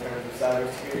Iran in terms of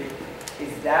cybersecurity.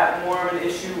 Is that more of an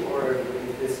issue, or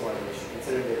is this one an issue,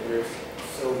 considering that we're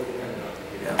so dependent on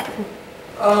computer?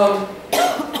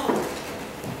 Yeah.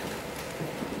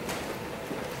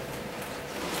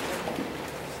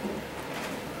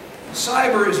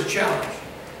 Cyber is a challenge,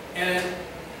 and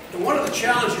one of the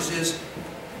challenges is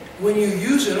when you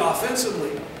use it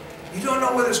offensively, you don't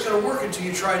know whether it's going to work until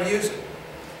you try to use it.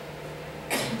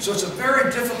 So it's a very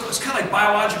difficult, it's kind of like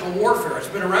biological warfare. It's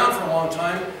been around for a long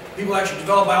time. People actually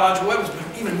developed biological weapons,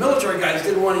 but even military guys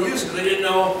didn't want to use it because they didn't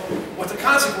know what the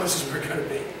consequences were going to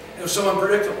be. It was so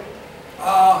unpredictable.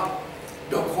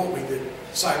 Don't quote me that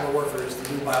cyber warfare is the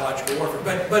new biological warfare,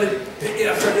 but I'm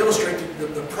trying to illustrate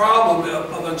the problem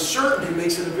of uncertainty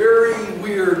makes it a very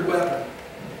weird weapon.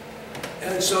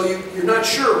 And so you're not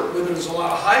sure whether there's a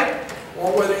lot of hype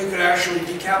or whether you could actually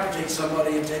decapitate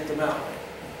somebody and take them out.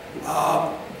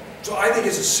 So I think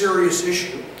it's a serious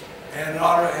issue, and it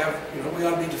ought to have, we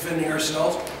ought to be defending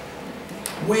ourselves.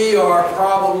 We are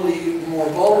probably more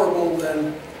vulnerable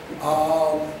than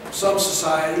some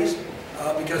societies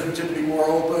because we tend to be more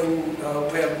open.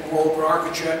 We have more open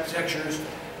architectures.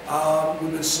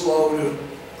 We've been slow to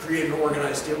create an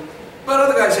organized But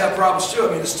other guys have problems too.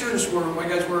 I mean, the students were, my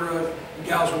guys were,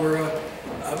 gals were,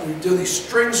 we do these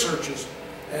string searches.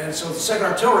 And so the 2nd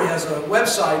Artillery has a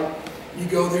website. You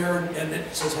go there and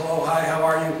it says, hello, hi, how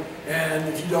are you? And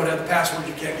if you don't have the password,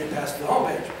 you can't get past the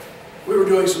homepage. We were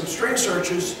doing some string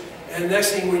searches, and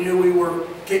next thing we knew, we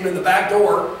came in the back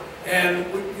door, and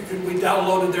we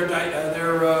downloaded their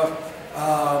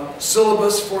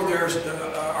syllabus for their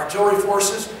artillery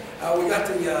forces. We got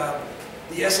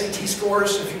the SAT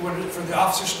scores, if you wanted, for the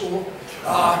officer school.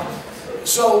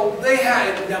 So they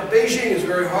had, now Beijing is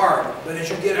very hard, but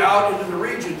as you get out into the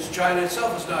regions, China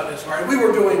itself is not as hard. We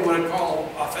were doing what I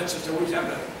call offensives, and we just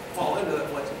happened to fall into that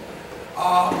place.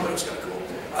 But it was kind of cool.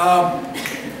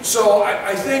 So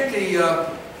I think the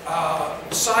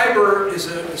cyber is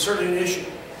certainly an issue.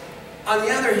 On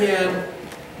the other hand,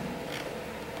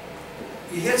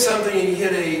 you hit something and you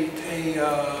hit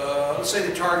let's say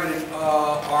they targeted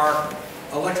our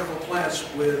electrical plants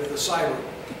with the cyber.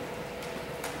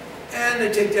 And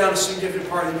they take down a significant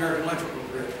part of the American electrical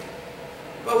grid.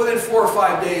 But within 4 or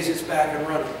 5 days, it's back and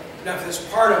running. Now, if it's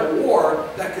part of a war,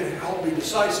 that could help be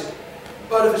decisive.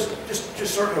 But if it's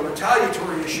just sort of a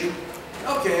retaliatory issue,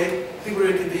 okay, people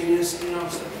are inconvenienced, you know.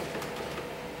 So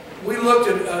we looked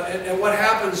at what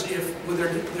happens if, with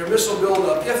their missile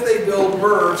buildup, if they build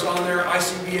MIRVs on their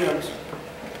ICBMs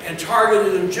and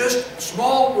targeted them just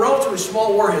small, relatively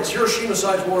small warheads,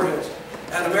 Hiroshima-sized warheads,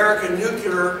 at American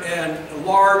nuclear and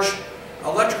large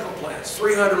electrical plants,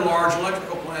 300 large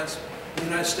electrical plants in the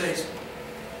United States.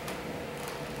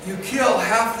 You kill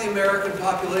half the American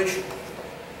population,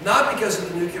 not because of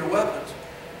the nuclear weapons,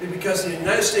 but because the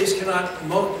United States cannot,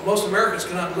 most Americans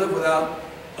cannot live without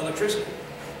electricity.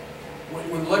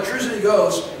 When electricity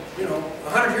goes, you know,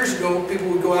 100 years ago, people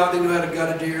would go out, they knew how to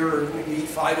gut a deer or maybe eat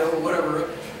Fido or whatever.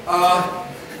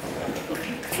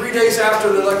 3 days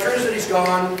after the electricity's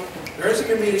gone, there isn't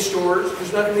going to be any stores,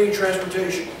 there's not going to be any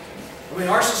transportation. I mean,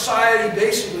 our society,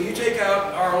 basically, you take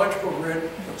out our electrical grid.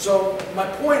 So my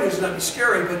point is not to be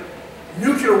scary, but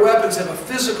nuclear weapons have a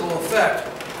physical effect.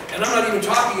 And I'm not even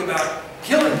talking about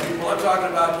killing people, I'm talking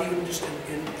about even just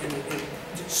in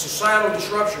societal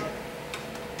disruption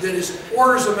that is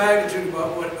orders of magnitude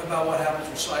about what happens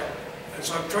with cyber. And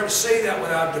so I'm trying to say that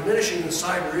without diminishing the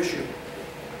cyber issue.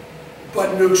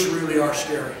 But nukes really are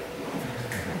scary.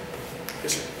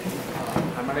 Yes, sir.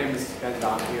 Hi, my name is Ben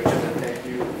Donahue, and thank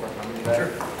you for coming today.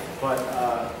 Sure. But,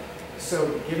 so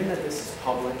given that this is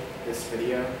public, this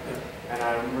video, and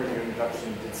I remember in your introduction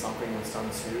you did something with Sun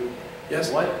Tzu. Yes.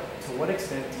 To what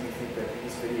extent do you think that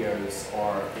these videos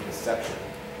are a deception?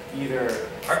 Either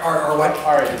Are what?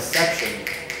 Are a deception,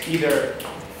 either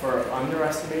for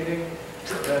underestimating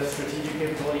the strategic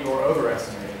capability or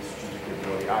overestimating the strategic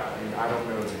capability. I mean, I don't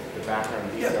know the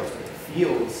background details, but it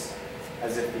feels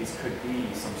as if these could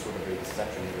be some sort of a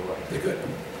deception either way. They could.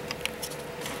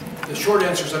 The short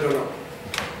answer is I don't know.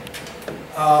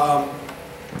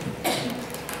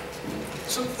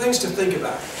 Some things to think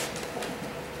about.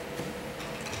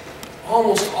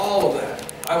 Almost all of that,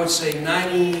 I would say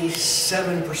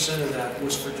 97% of that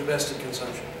was for domestic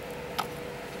consumption.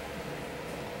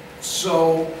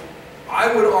 So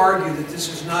I would argue that this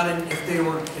is not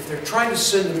if they're trying to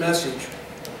send a message,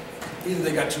 either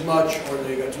they got too much or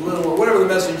they got too little or whatever the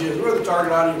message is, whatever the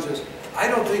target audience is, I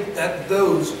don't think that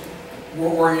those were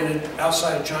oriented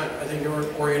outside of China. I think they were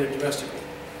oriented domestically.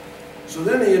 So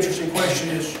then the interesting question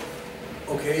is,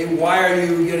 okay, why are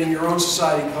you getting your own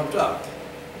society pumped up?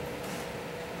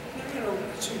 You know,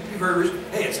 it's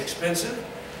hey, it's expensive.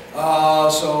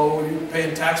 So you're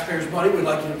paying taxpayers' money. We'd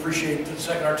like you to appreciate the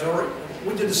 2nd Artillery.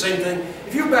 We did the same thing.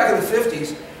 If you were back in the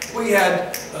 50s, we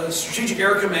had Strategic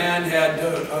Air Command, had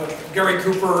Gary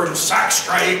Cooper and SAC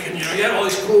Strike, and you know, you had all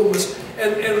these cool,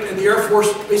 and the Air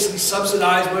Force basically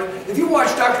subsidized. But if you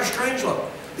watch Dr. Strangelove,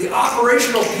 the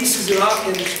operational pieces in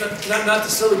not the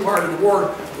silly part of the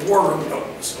war room. No,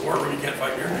 this is the war room. You can't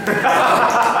fight here.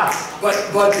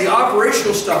 but the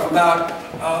operational stuff about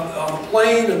the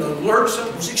plane and the alert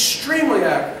system was extremely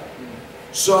accurate.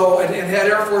 So, and had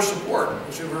Air Force support,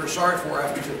 which we were very sorry for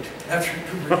after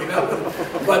Cooper came out with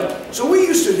it. But, so we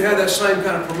used to have that same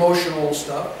kind of promotional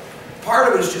stuff. Part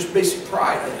of it is just basic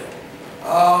pride, I think.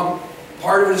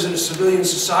 Part of it is in a civilian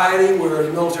society where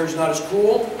the military is not as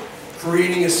cool,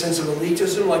 creating a sense of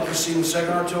elitism like you see with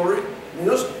 2nd Artillery. I mean,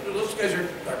 those guys are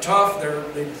tough,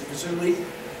 they consider elite,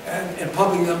 and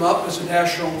pumping them up as a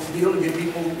national deal to get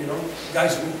people, you know,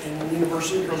 guys in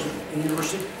university, girls in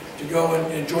university, to go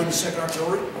and join the 2nd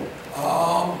Artillery.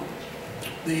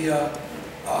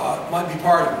 Might be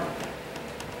part of it.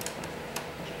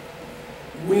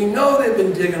 We know they've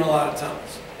been digging a lot of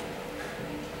tunnels.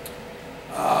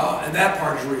 And that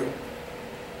part is real.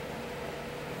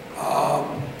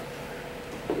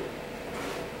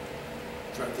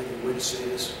 to say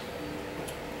this.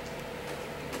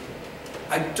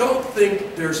 I don't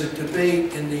think there's a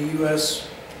debate in the U.S.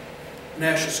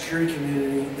 national security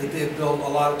community that they've built a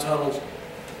lot of tunnels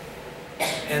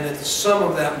and that the sum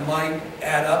of that might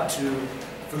add up to,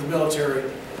 for the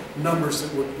military, numbers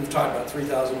that we've talked about,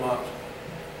 3,000 miles.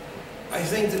 I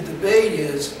think the debate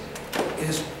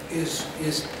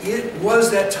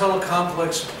was that tunnel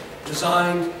complex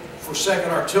designed for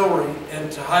second artillery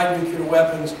and to hide nuclear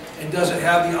weapons, and does it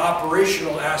have the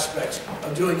operational aspects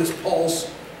of doing this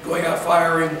pulse, going out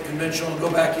firing, conventional,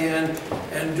 go back in,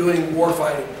 and doing war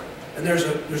fighting. And there's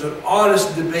an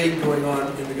honest debate going on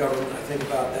in the government, I think,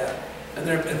 about that. And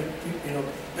you know,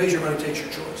 pays your money, takes your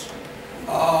choice.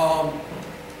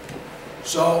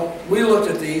 So we looked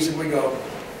at these and we go,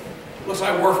 looks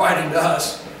like war fighting to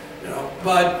us, you know.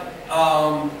 But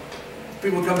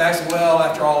people come back and say, well,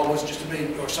 after all, it was just a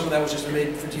made, or some of that was just a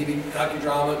made-for-TV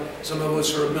docudrama. Some of it was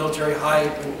sort of military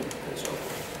hype and so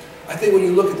forth. I think when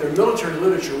you look at their military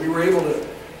literature, we were able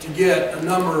to get a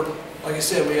number. Like I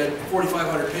said, we had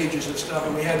 4,500 pages of stuff,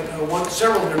 and we had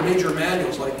several of their major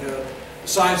manuals, like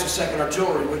Science of Second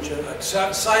Artillery, which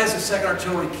Science of Second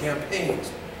Artillery Campaigns,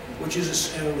 which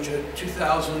is which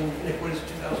 2000. Nick, what is it?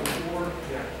 2004.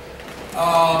 Yeah.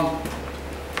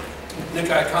 Nick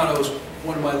Iacono is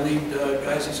one of my lead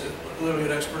guys. He's literally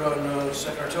an expert on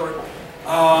second artillery.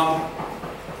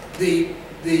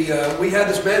 We had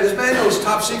this manual. This manual was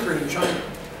top secret in China,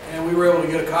 and we were able to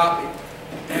get a copy.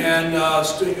 And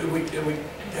we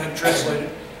had it translated,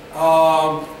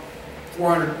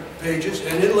 400 pages,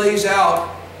 and it lays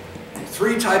out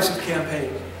 3 types of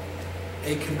campaigns.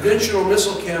 A conventional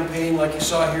missile campaign, like you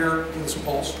saw here with this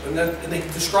pulse, and they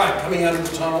describe coming out of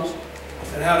the tunnels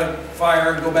and how to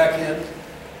fire and go back in.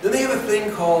 Then they have a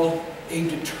thing called a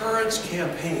deterrence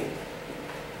campaign.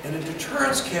 And a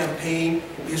deterrence campaign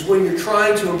is when you're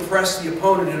trying to impress the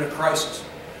opponent in a crisis.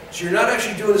 So you're not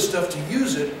actually doing this stuff to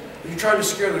use it, but you're trying to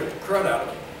scare the crud out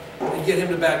of him and get him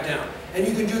to back down. And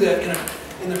you can do that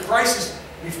in the crisis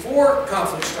before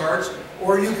conflict starts,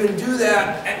 or you can do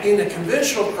that in a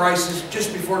conventional crisis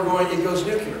just before it goes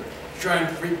nuclear, to try and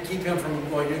keep him from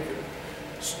going nuclear.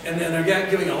 And then they're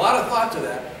giving a lot of thought to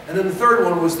that. And then the third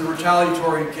one was the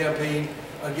retaliatory campaign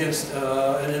against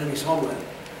an enemy's homeland.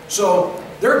 So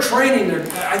they're training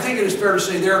I think it is fair to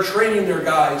say they're training their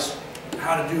guys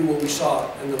how to do what we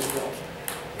saw in those films.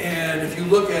 And if you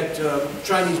look at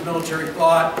Chinese military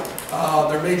thought,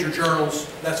 their major journals,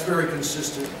 that's very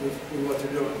consistent with what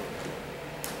they're doing.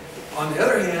 On the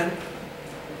other hand,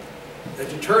 the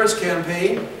deterrence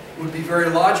campaign would be very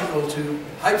logical to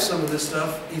hype some of this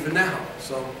stuff even now.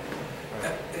 So,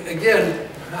 again,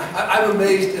 I'm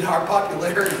amazed at our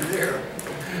popularity there.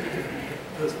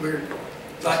 That's weird.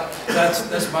 But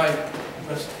that's my.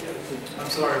 I'm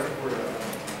sorry, I think we're.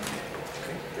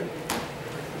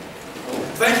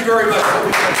 Thank you very much.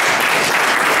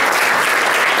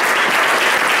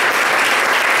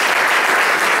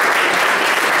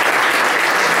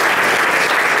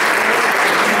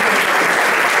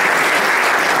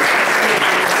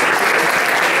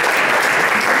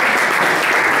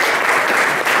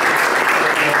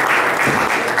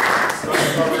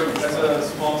 As a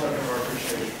small token of our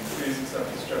appreciation, please accept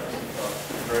this Jefferson Cup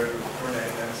engraved with Cornet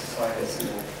and Society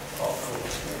seal.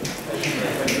 Thank you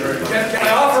very much. Can I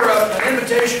offer an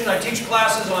invitation? I teach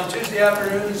classes on Tuesday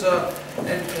afternoons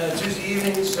and Tuesday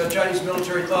evenings, Chinese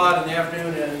military thought in the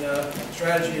afternoon, and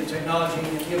strategy and technology.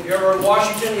 If you're ever in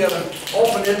Washington, you have an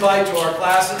open invite to our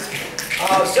classes.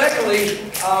 Secondly,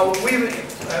 I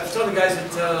was telling the guys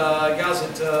gals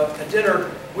at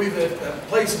dinner, we've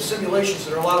played some simulations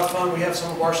that are a lot of fun. We have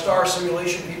some of our star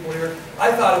simulation people here.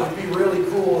 I thought it would be really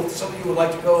cool if some of you would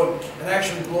like to go and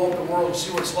actually blow up the world and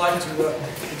see what it's like to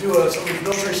do some of these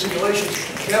military simulations.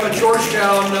 We have a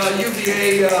Georgetown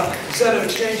UVA set of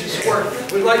exchanges where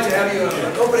we'd like to have you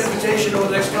an open invitation over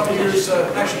the next couple of years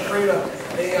actually create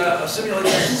a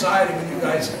simulation society with you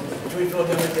guys between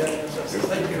Philadelphia and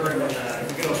thank you very much.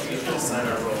 We can also sign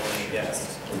our role when you guest.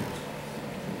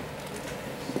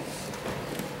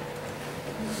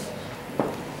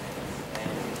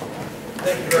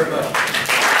 Thank you very much.